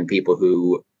last 10 people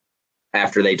who,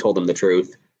 after they told them the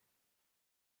truth,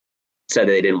 said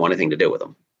they didn't want anything to do with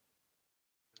them?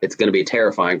 It's going to be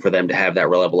terrifying for them to have that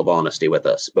level of honesty with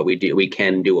us, but we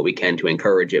can do what we can to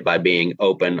encourage it by being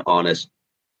open, honest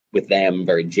with them,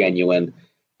 very genuine,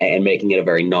 and making it a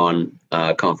very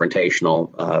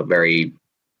non-confrontational, very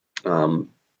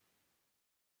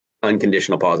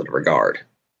unconditional positive regard.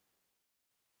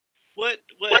 What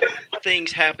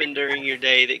things happen during your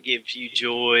day that gives you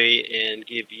joy and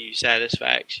give you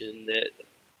satisfaction that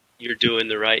you're doing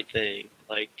the right thing?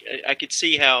 Like, I could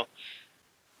see how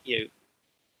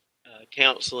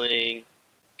counseling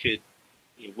could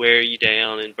wear you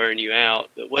down and burn you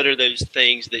out, but what are those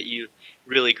things that you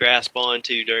really grasp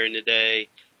onto during the day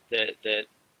that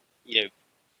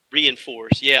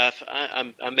reinforce? Yeah,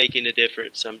 I'm making a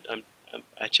difference.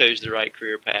 I chose the right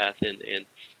career path, and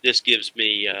this gives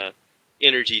me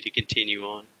energy to continue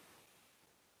on.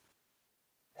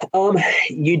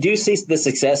 You do see the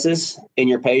successes in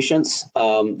your patients.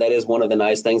 That is one of the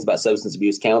nice things about substance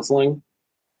abuse counseling,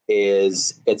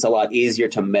 is it's a lot easier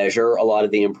to measure a lot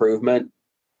of the improvement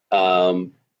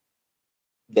than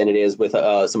it is with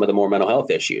some of the more mental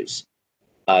health issues.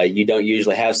 You don't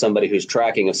usually have somebody who's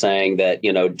tracking of saying that,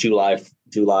 July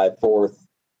 4th,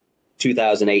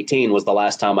 2018 was the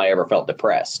last time I ever felt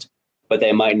depressed, but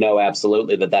they might know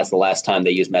absolutely that that's the last time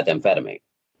they used methamphetamine.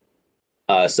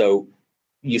 So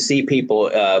you see people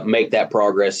make that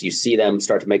progress. You see them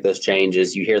start to make those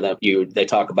changes. You hear them. They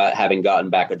talk about having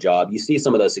gotten back a job. You see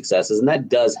some of those successes, and that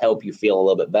does help you feel a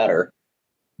little bit better.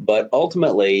 But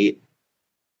ultimately,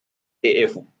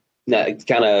 if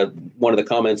kind of one of the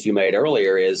comments you made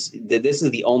earlier is that this is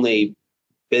the only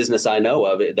business I know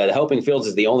of, that Helping Fields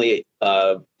is the only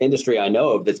industry I know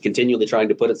of that's continually trying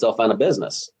to put itself out of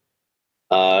business.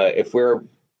 If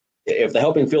the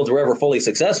Helping Fields were ever fully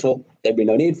successful, there'd be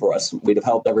no need for us. We'd have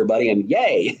helped everybody, and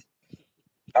yay!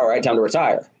 All right, time to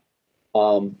retire.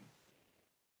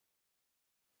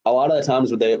 A lot of the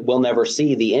times we'll never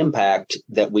see the impact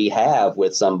that we have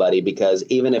with somebody, because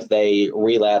even if they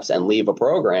relapse and leave a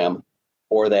program,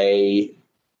 or they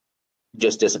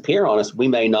just disappear on us, we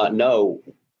may not know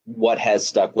what has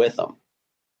stuck with them.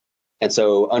 And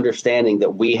so understanding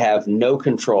that we have no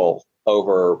control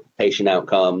over patient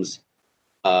outcomes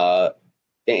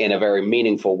in a very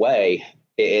meaningful way,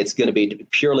 it's going to be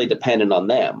purely dependent on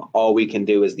them. All we can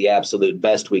do is the absolute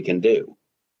best we can do.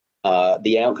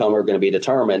 The outcome are going to be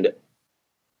determined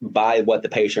by what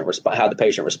how the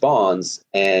patient responds,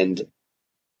 and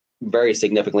very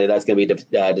significantly, that's going to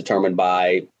be determined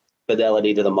by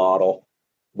fidelity to the model,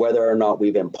 whether or not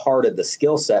we've imparted the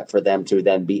skill set for them to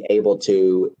then be able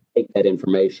to take that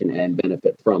information and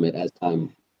benefit from it as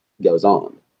time goes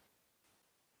on.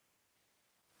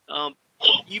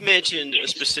 you mentioned a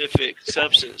specific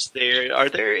substance there. Are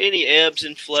there any ebbs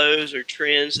and flows or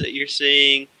trends that you're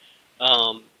seeing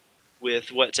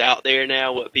with what's out there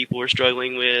now, what people are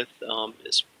struggling with,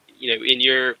 in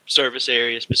your service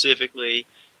area specifically,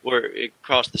 or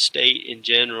across the state in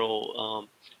general?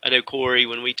 I know Corey,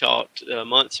 when we talked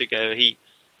months ago, he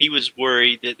was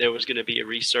worried that there was going to be a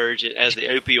resurgence as the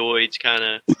opioids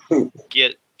kind of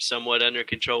get somewhat under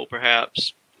control,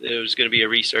 perhaps. There was going to be a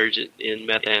resurgence in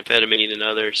methamphetamine and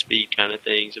other speed kind of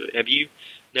things. Have you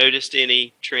noticed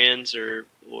any trends or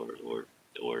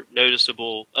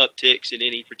noticeable upticks in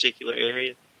any particular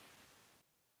area?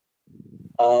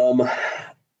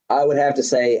 I would have to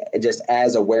say, just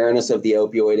as awareness of the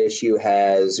opioid issue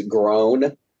has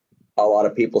grown, a lot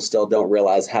of people still don't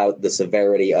realize how the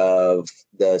severity of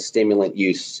the stimulant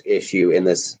use issue in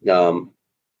this,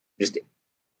 just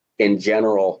in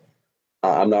general.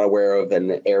 I'm not aware of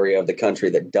an area of the country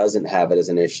that doesn't have it as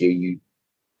an issue.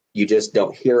 You just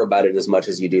don't hear about it as much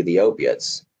as you do the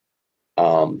opiates.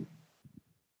 There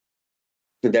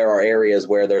are areas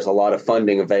where there's a lot of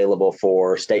funding available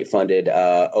for state-funded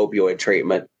opioid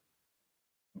treatment,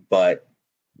 but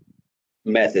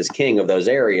meth is king of those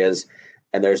areas,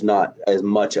 and there's not as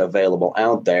much available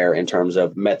out there in terms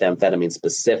of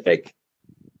methamphetamine-specific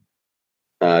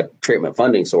treatment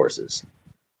funding sources.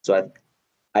 So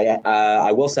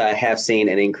I will say I have seen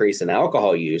an increase in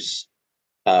alcohol use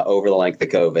over the length of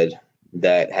COVID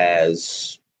that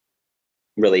has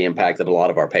really impacted a lot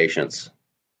of our patients.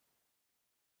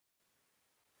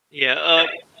 Yeah.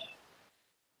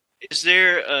 Is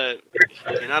there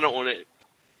and I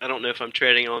don't know if I'm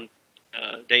treading on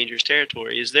dangerous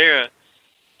territory. Is there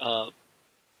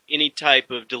any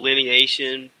type of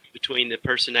delineation between the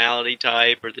personality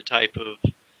type or the type of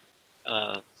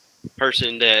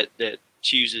person that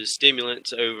chooses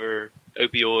stimulants over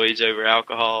opioids over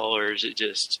alcohol, or is it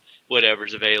just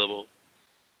whatever's available?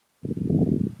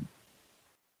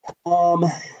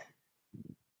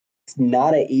 It's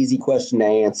not an easy question to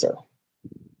answer.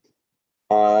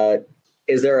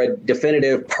 Is there a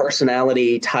definitive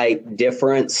personality type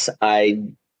difference? I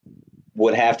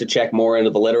would have to check more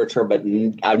into the literature, but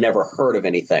I've never heard of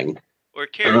anything. Or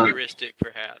characteristic,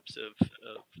 perhaps, of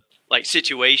like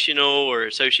situational or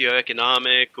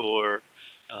socioeconomic or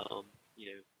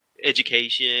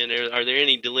education. Are there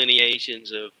any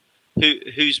delineations of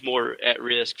who's more at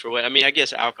risk for what? I mean, I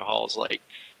guess alcohol is like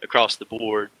across the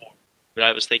board, but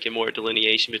I was thinking more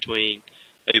delineation between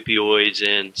opioids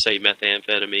and, say,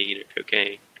 methamphetamine or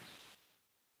cocaine.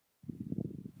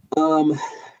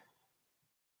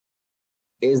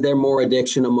 Is there more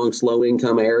addiction amongst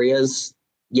low-income areas?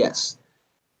 Yes.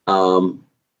 At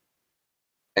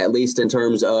least in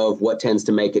terms of what tends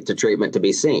to make it to treatment to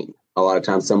be seen. A lot of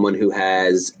times someone who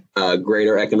has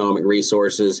greater economic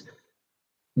resources,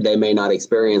 they may not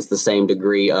experience the same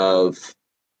degree of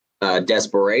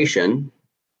desperation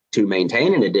to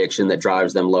maintain an addiction that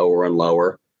drives them lower and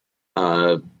lower,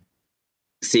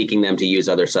 seeking them to use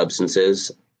other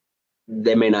substances.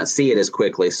 They may not see it as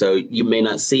quickly, so you may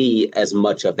not see as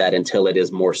much of that until it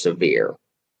is more severe.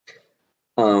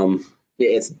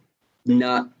 It's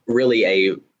not really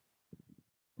a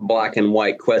black and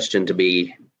white question to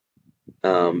be,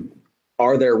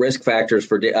 are there risk factors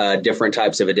for different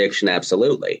types of addiction?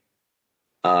 Absolutely.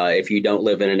 If you don't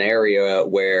live in an area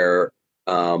where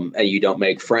and you don't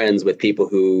make friends with people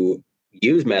who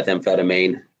use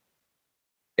methamphetamine,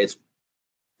 it's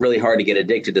really hard to get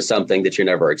addicted to something that you're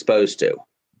never exposed to.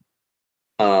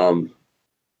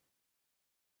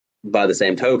 By the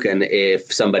same token,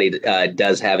 if somebody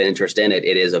does have an interest in it,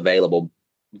 it is available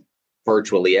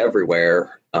virtually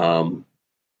everywhere. And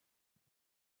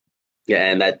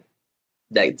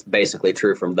that's basically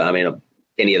true from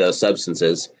any of those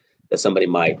substances that somebody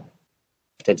might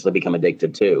potentially become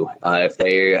addicted to.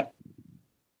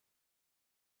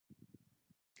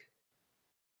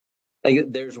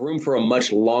 There's room for a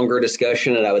much longer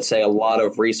discussion, and I would say a lot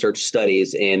of research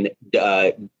studies in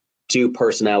do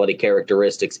personality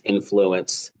characteristics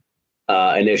influence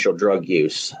initial drug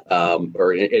use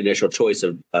or initial choice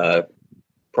of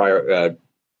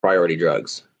priority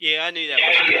drugs. Yeah, I knew that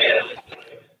was an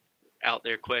out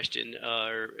there question,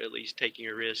 or at least taking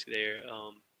a risk there.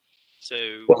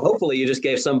 Well, hopefully you just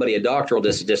gave somebody a doctoral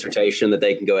dissertation that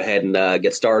they can go ahead and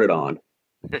get started on.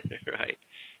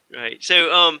 Right.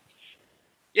 So,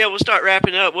 we'll start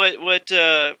wrapping up. What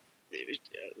does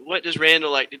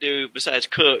Randall like to do besides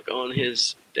cook on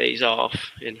his days off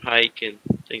and hike and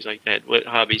things like that? What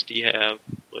hobbies do you have?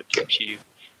 What keeps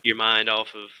your mind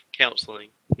off of counseling?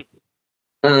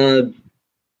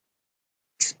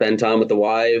 Spend time with the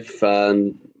wife,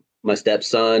 my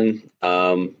stepson.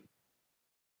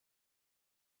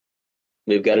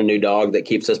 We've got a new dog that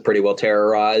keeps us pretty well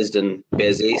terrorized and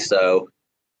busy. So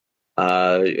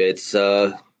it's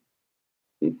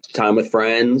time with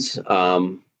friends.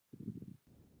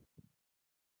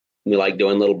 We like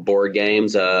doing little board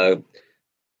games.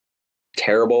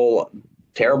 Terrible,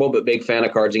 terrible, but big fan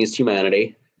of Cards Against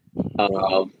Humanity.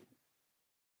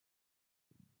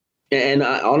 And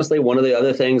honestly, one of the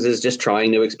other things is just trying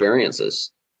new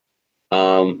experiences.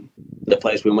 The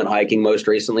place we went hiking most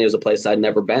recently was a place I'd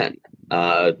never been.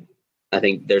 I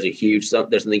think there's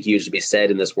something huge to be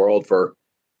said in this world for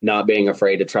not being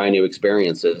afraid to try new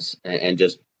experiences and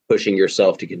just pushing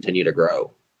yourself to continue to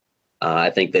grow. I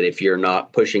think that if you're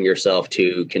not pushing yourself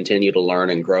to continue to learn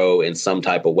and grow in some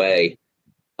type of way,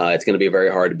 it's going to be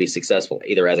very hard to be successful,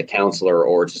 either as a counselor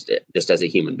or just as a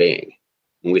human being.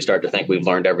 When we start to think we've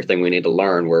learned everything we need to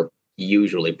learn, we're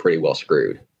usually pretty well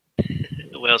screwed.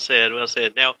 Well said. Well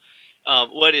said. Now,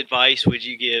 what advice would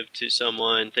you give to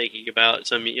someone thinking about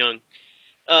some young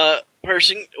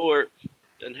person or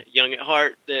young at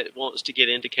heart that wants to get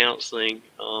into counseling,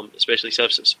 especially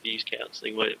substance abuse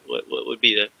counseling? What would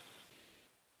be a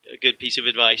good piece of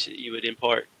advice that you would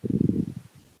impart?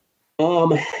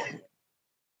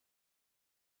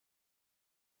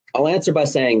 I'll answer by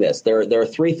saying this. There are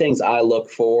three things I look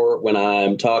for when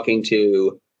I'm talking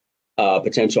to a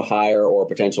potential hire or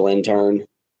potential intern.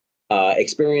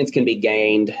 Experience can be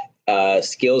gained,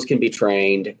 skills can be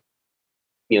trained,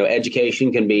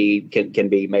 education can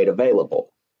be made available.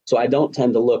 So I don't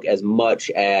tend to look as much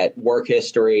at work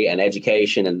history and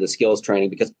education and the skills training,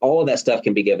 because all of that stuff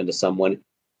can be given to someone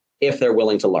if they're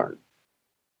willing to learn.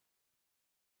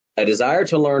 A desire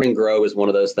to learn and grow is one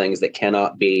of those things that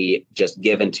cannot be just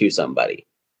given to somebody.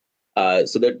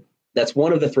 That's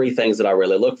one of the three things that I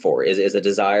really look for is a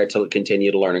desire to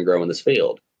continue to learn and grow in this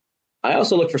field. I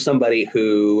also look for somebody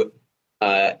who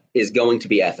is going to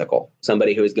be ethical,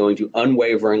 somebody who is going to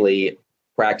unwaveringly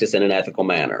practice in an ethical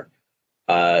manner.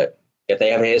 If they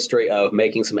have a history of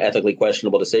making some ethically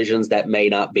questionable decisions, that may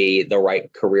not be the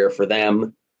right career for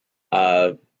them,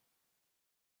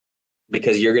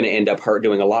 because you're going to end up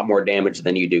doing a lot more damage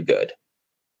than you do good.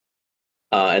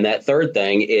 And that third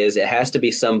thing is it has to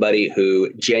be somebody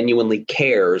who genuinely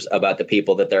cares about the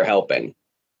people that they're helping,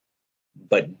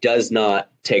 but does not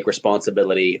take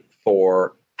responsibility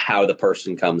for how the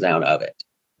person comes out of it.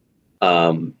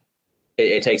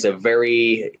 It takes a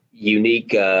very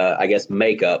unique,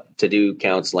 makeup to do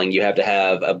counseling. You have to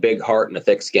have a big heart and a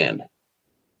thick skin.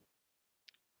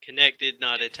 Connected,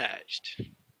 not attached.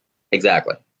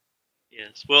 Exactly.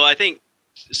 Yes. Well, I think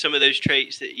some of those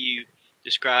traits that you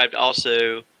described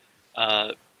also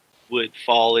would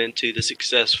fall into the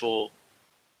successful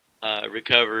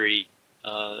recovery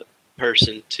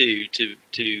person too.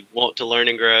 To want to learn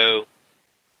and grow,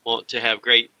 want to have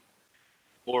great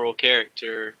moral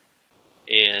character,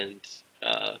 and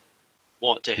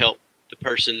want to help the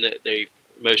person that they're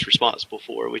most responsible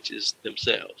for, which is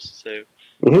themselves. So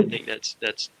I think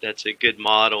that's a good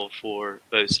model for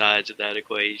both sides of that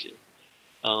equation.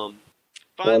 Well,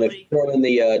 if you throw in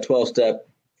the 12-step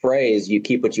phrase, you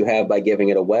keep what you have by giving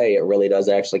it away, it really does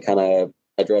actually kind of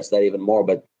address that even more.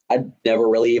 But I never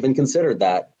really even considered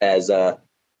that as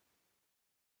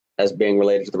being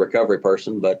related to the recovery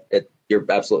person, but you're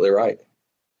absolutely right.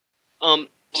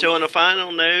 So on a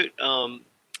final note,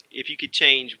 if you could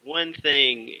change one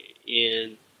thing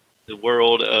in the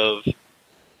world of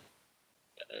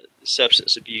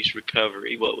substance abuse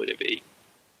recovery, what would it be?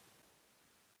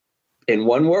 In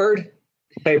one word,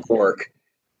 paperwork.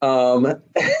 But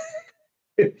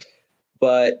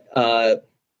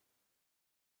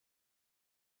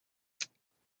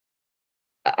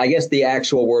I guess the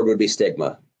actual word would be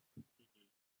stigma.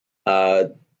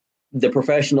 The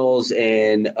professionals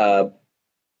in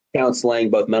counseling,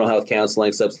 both mental health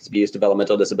counseling, substance abuse,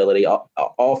 developmental disability, all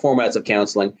formats of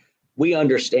counseling, we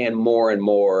understand more and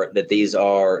more that these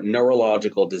are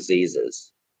neurological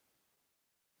diseases.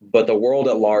 But the world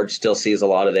at large still sees a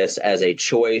lot of this as a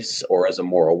choice or as a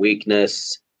moral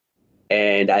weakness.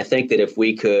 And I think that if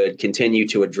we could continue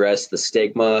to address the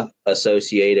stigma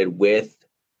associated with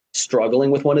struggling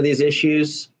with one of these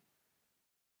issues,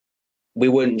 we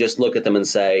wouldn't just look at them and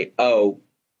say, oh,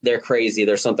 they're crazy,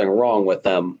 there's something wrong with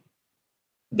them.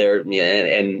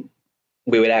 And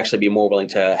we would actually be more willing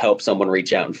to help someone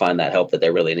reach out and find that help that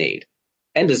they really need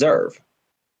and deserve.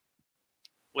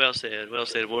 Well said. Well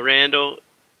said. Well, Randall,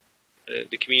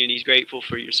 the community is grateful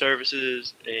for your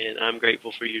services, and I'm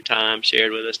grateful for your time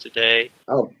shared with us today.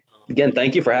 Oh, again,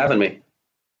 thank you for having me.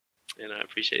 And I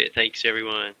appreciate it. Thanks,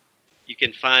 everyone. You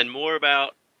can find more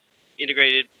about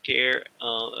integrated care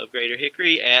of Greater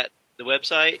Hickory at the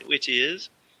website, which is,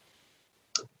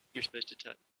 you're supposed to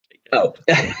touch. Oh,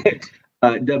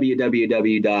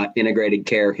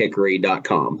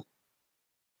 www.integratedcarehickory.com.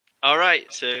 All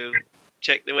right. So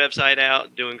check the website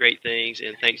out. Doing great things.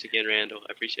 And thanks again, Randall.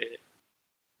 I appreciate it.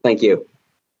 Thank you.